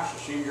his house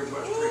is singing your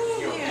butt straight to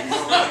hell. You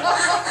know that?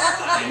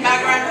 And My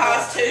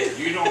grandpa's too.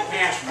 You don't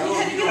pass go,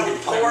 you don't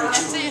get Porn, to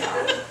that's it.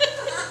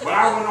 But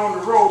I went on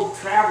the road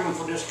traveling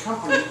for this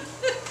company,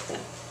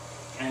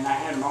 and I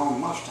had my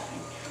own Mustang.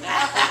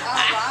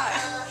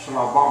 So I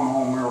bought my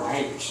own Merle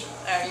Haggis.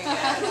 There you go.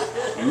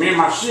 And me and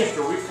my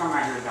sister, we come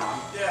out here, Don.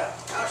 Yeah,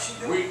 how's she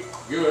doing?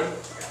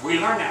 We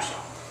learned that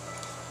song.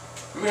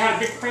 We had a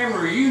big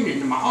family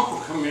reunion, and my uncle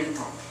come in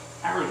from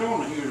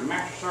Arizona. He was a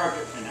master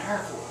sergeant in the Air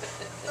Force.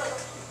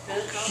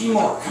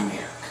 Seymour, come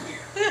here.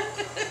 I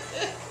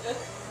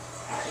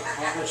said,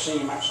 have us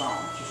sing that song.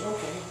 She said,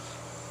 okay.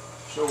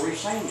 So we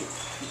sang it.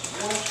 She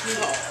said, well, that's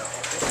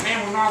good. Man,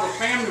 when all the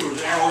family was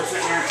there, we were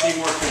sitting there and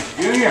Seymour said,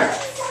 Junior,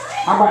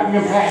 how about you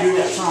and Pat do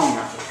that song? I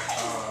said,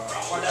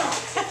 what now?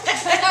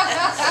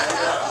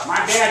 My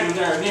dad was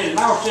there then, and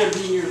I was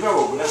 17 years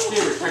old, but I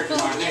still respected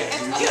my dad.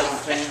 You know what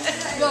I'm saying?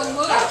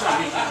 That's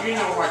something, he said, you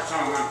know what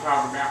song I'm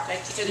talking about. He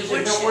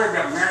said, don't worry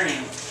about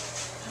marrying him.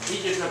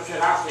 He just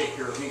upset I'll take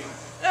care of him.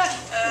 That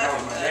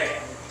was my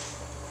dad.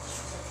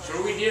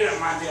 So we did it,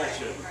 my dad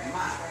said,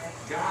 my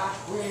God,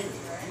 when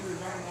you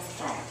learn that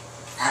song.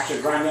 I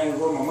said, right down the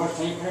road, my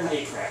Mustang playing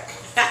 8-track.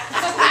 That's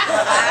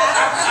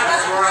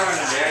where I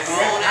learned that.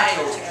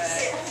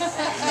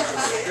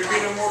 There'd be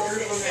no more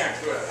truth than that,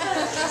 could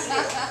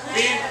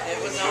It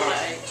was on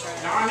the 8-track.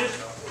 Now, this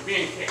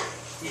being kicked,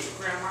 he's a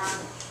friend of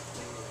mine.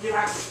 He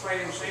likes to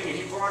play and sing, and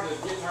he brought his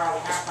guitar out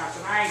of the house, and I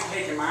said, I ain't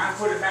taking mine,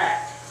 put it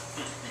back.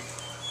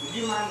 Would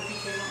you mind if you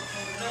came up and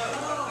sang?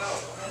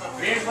 No.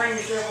 You didn't bring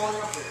yourself on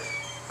up there.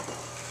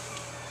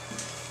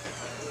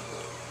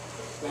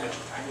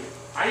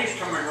 I used to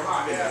come in a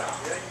lot, didn't I?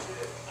 Yeah, you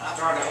did. I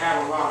started to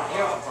have a lot of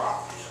health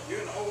problems. You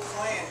and the whole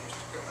clan used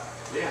to come out.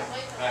 Yeah.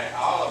 Hey,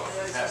 all of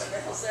us have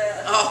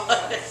Oh,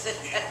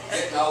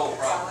 getting old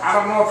problems. I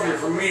don't know if you're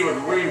familiar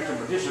with Williamson,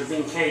 but this is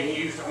Ben K.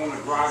 He used to own a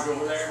garage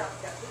over there.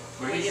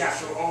 But he got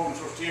so old and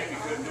so stiff he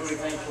couldn't do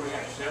anything, so he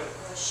had to sell it.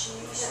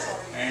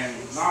 And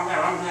not that,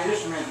 I'm saying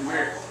this man's a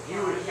miracle. He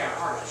got a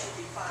heart attack.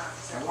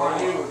 And while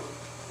he was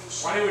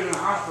in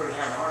the hospital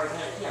having a heart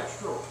attack, he had a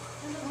stroke.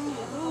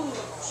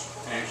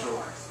 And so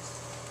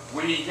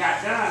when he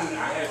got done,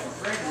 I had some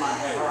friends of mine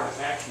had heart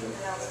attacks, and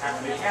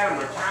after they had them,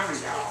 their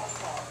timing got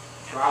off.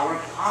 So I went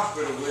to the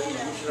hospital with him,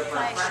 and he set up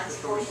our practice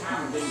for his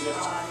time and didn't get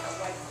off.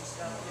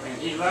 And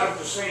he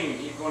loved to sing.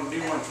 He's going to do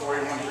one for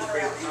you, one of his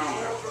favorite songs,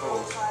 I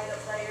suppose.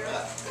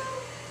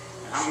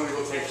 I'm going to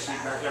go take a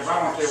seat back there. But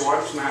I want to tell you what,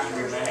 it's nice to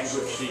be back.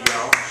 Good to see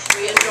y'all.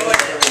 we enjoyed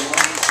it.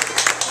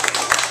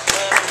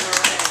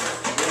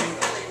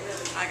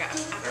 I got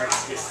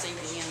to see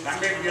the end. That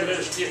may be a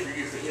little stiff for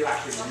you, but he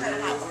likes to be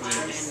real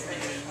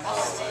I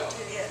was clean.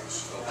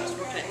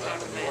 working at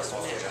Dr. Mass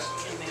when it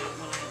came out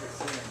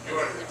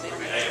when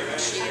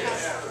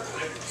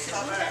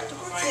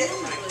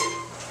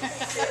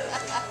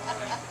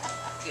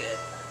Good.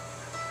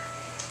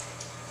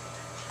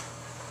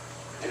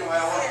 Anyway,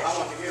 I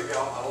want to give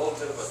y'all a little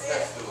bit of a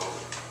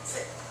testimony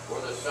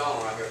where this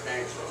song right here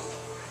came from,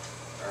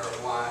 or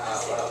why I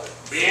love it.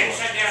 Ben,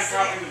 sit down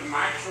talking to the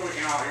mic so we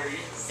can all hear you.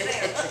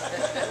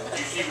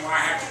 You see why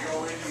I have to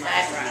go in the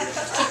mic?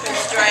 Keep it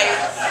straight.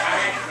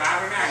 I ain't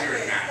driving out here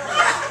tonight.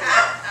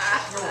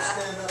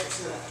 Stand up and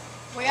sit down.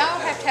 We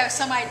all have to have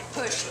somebody to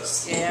push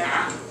us.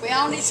 Yeah. We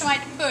all need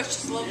somebody to push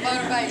us, a little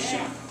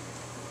motivation.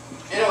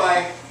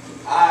 Anyway,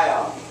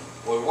 I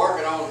was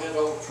working on his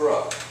old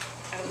truck,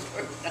 I was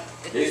working on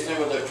it.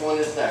 December the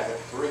 22nd,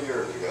 3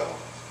 years ago.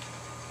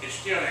 It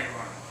still ain't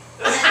running.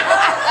 Sucker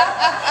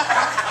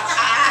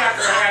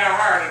had a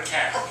heart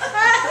attack.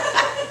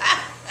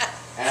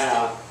 And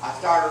I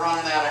started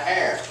running out of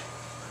air.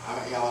 I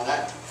mean,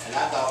 and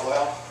I thought,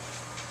 well,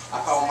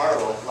 I called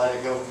Myrtle, let's let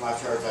it go to my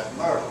church at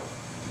Myrtle.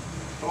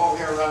 Come over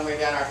here and run me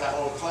down there at that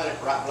little clinic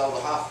right below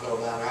the hospital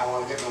down there. I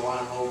want to get me one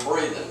of them little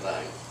breathing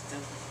things.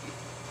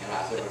 And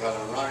I said, because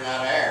I'm running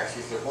out of air.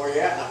 She said, where you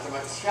at? And I said, I'm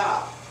at the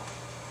shop.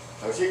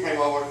 So she came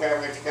over and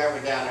carried me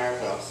down there.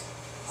 So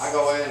I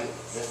go in, and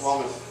this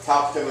woman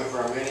talks to me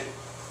for a minute.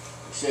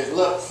 She says,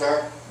 look,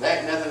 sir, there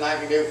ain't nothing I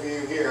can do for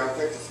you here. I'm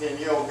fixing to send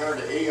you over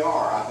to the ER.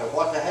 I said,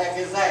 what the heck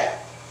is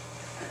that?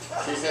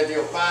 She said,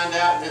 you'll find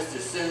out just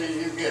as soon as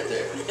you get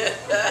there.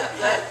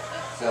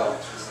 So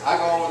I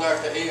go over there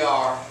to the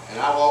ER, and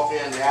I walk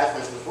in, and they ask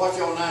me, says, what's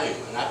your name?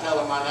 And I tell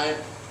them my name.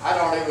 I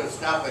don't even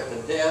stop at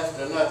the desk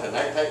or nothing.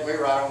 They take me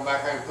right on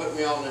back there and put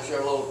me on this here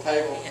little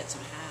table. We had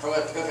some high. So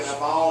it's hooking up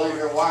all these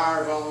here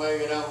wires on me,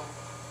 you know.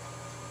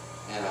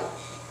 And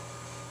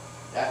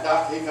that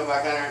doctor, he come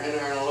back in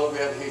there in a little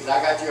bit. He said,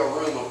 I got you a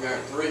room up here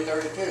at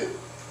 332.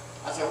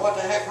 I said, what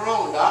the heck's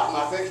wrong, Doc? Am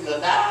I fixing to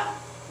die?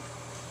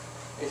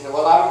 He said,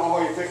 well, I don't know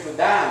where you're fixing to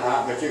die,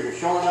 right, but you can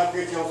sure enough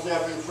get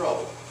yourself in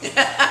trouble.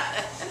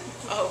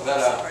 Oh,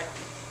 But, sorry.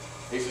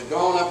 He said,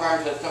 go on up there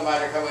and said,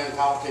 somebody will come in and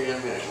talk to you in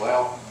a minute.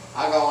 Well,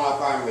 I go on up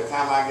there, and by the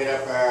time I get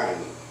up there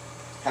and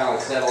kind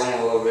of settle in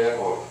a little bit,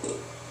 well,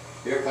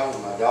 here comes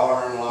my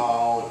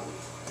daughter-in-law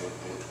and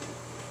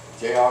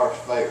JR's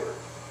favorite.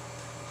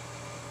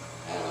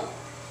 And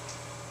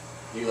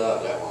he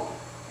loved that woman.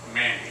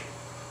 Mandy.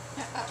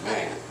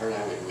 Mandy. Her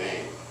name is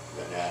Mandy.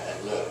 But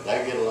look,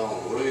 they get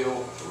along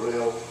real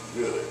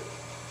good.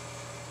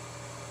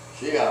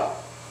 She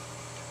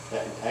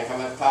they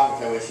come up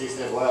talking to me. She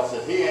said, well,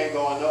 said he ain't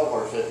going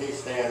nowhere. Said he's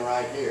staying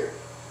right here.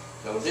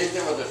 So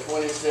December the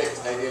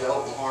 26th, they did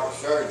open heart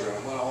surgery.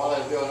 And while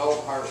they was doing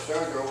open heart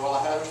surgery, well,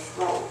 I had a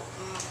stroke.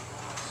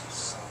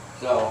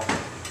 So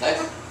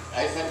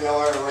they sent me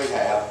over to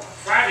rehab.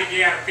 Tried to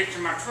get out of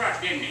fixing my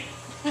truck, didn't he?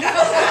 It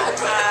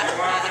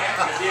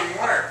didn't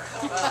work.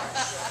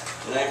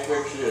 It ain't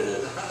fixed shit,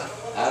 is it?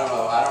 I don't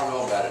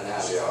know about it now,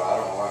 y'all. I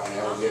don't know if I can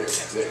ever get it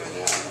fixed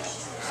now.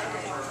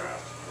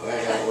 We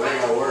ain't got to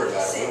worry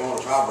about it. We want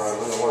a carburetor,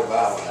 we don't worry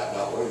about it.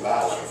 No, we can buy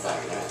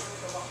everything now.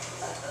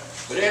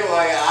 But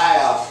anyway,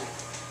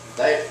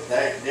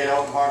 they did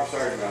open heart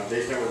surgery on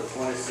December the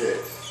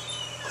 26th.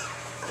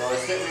 So they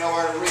sent me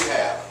over to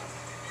rehab.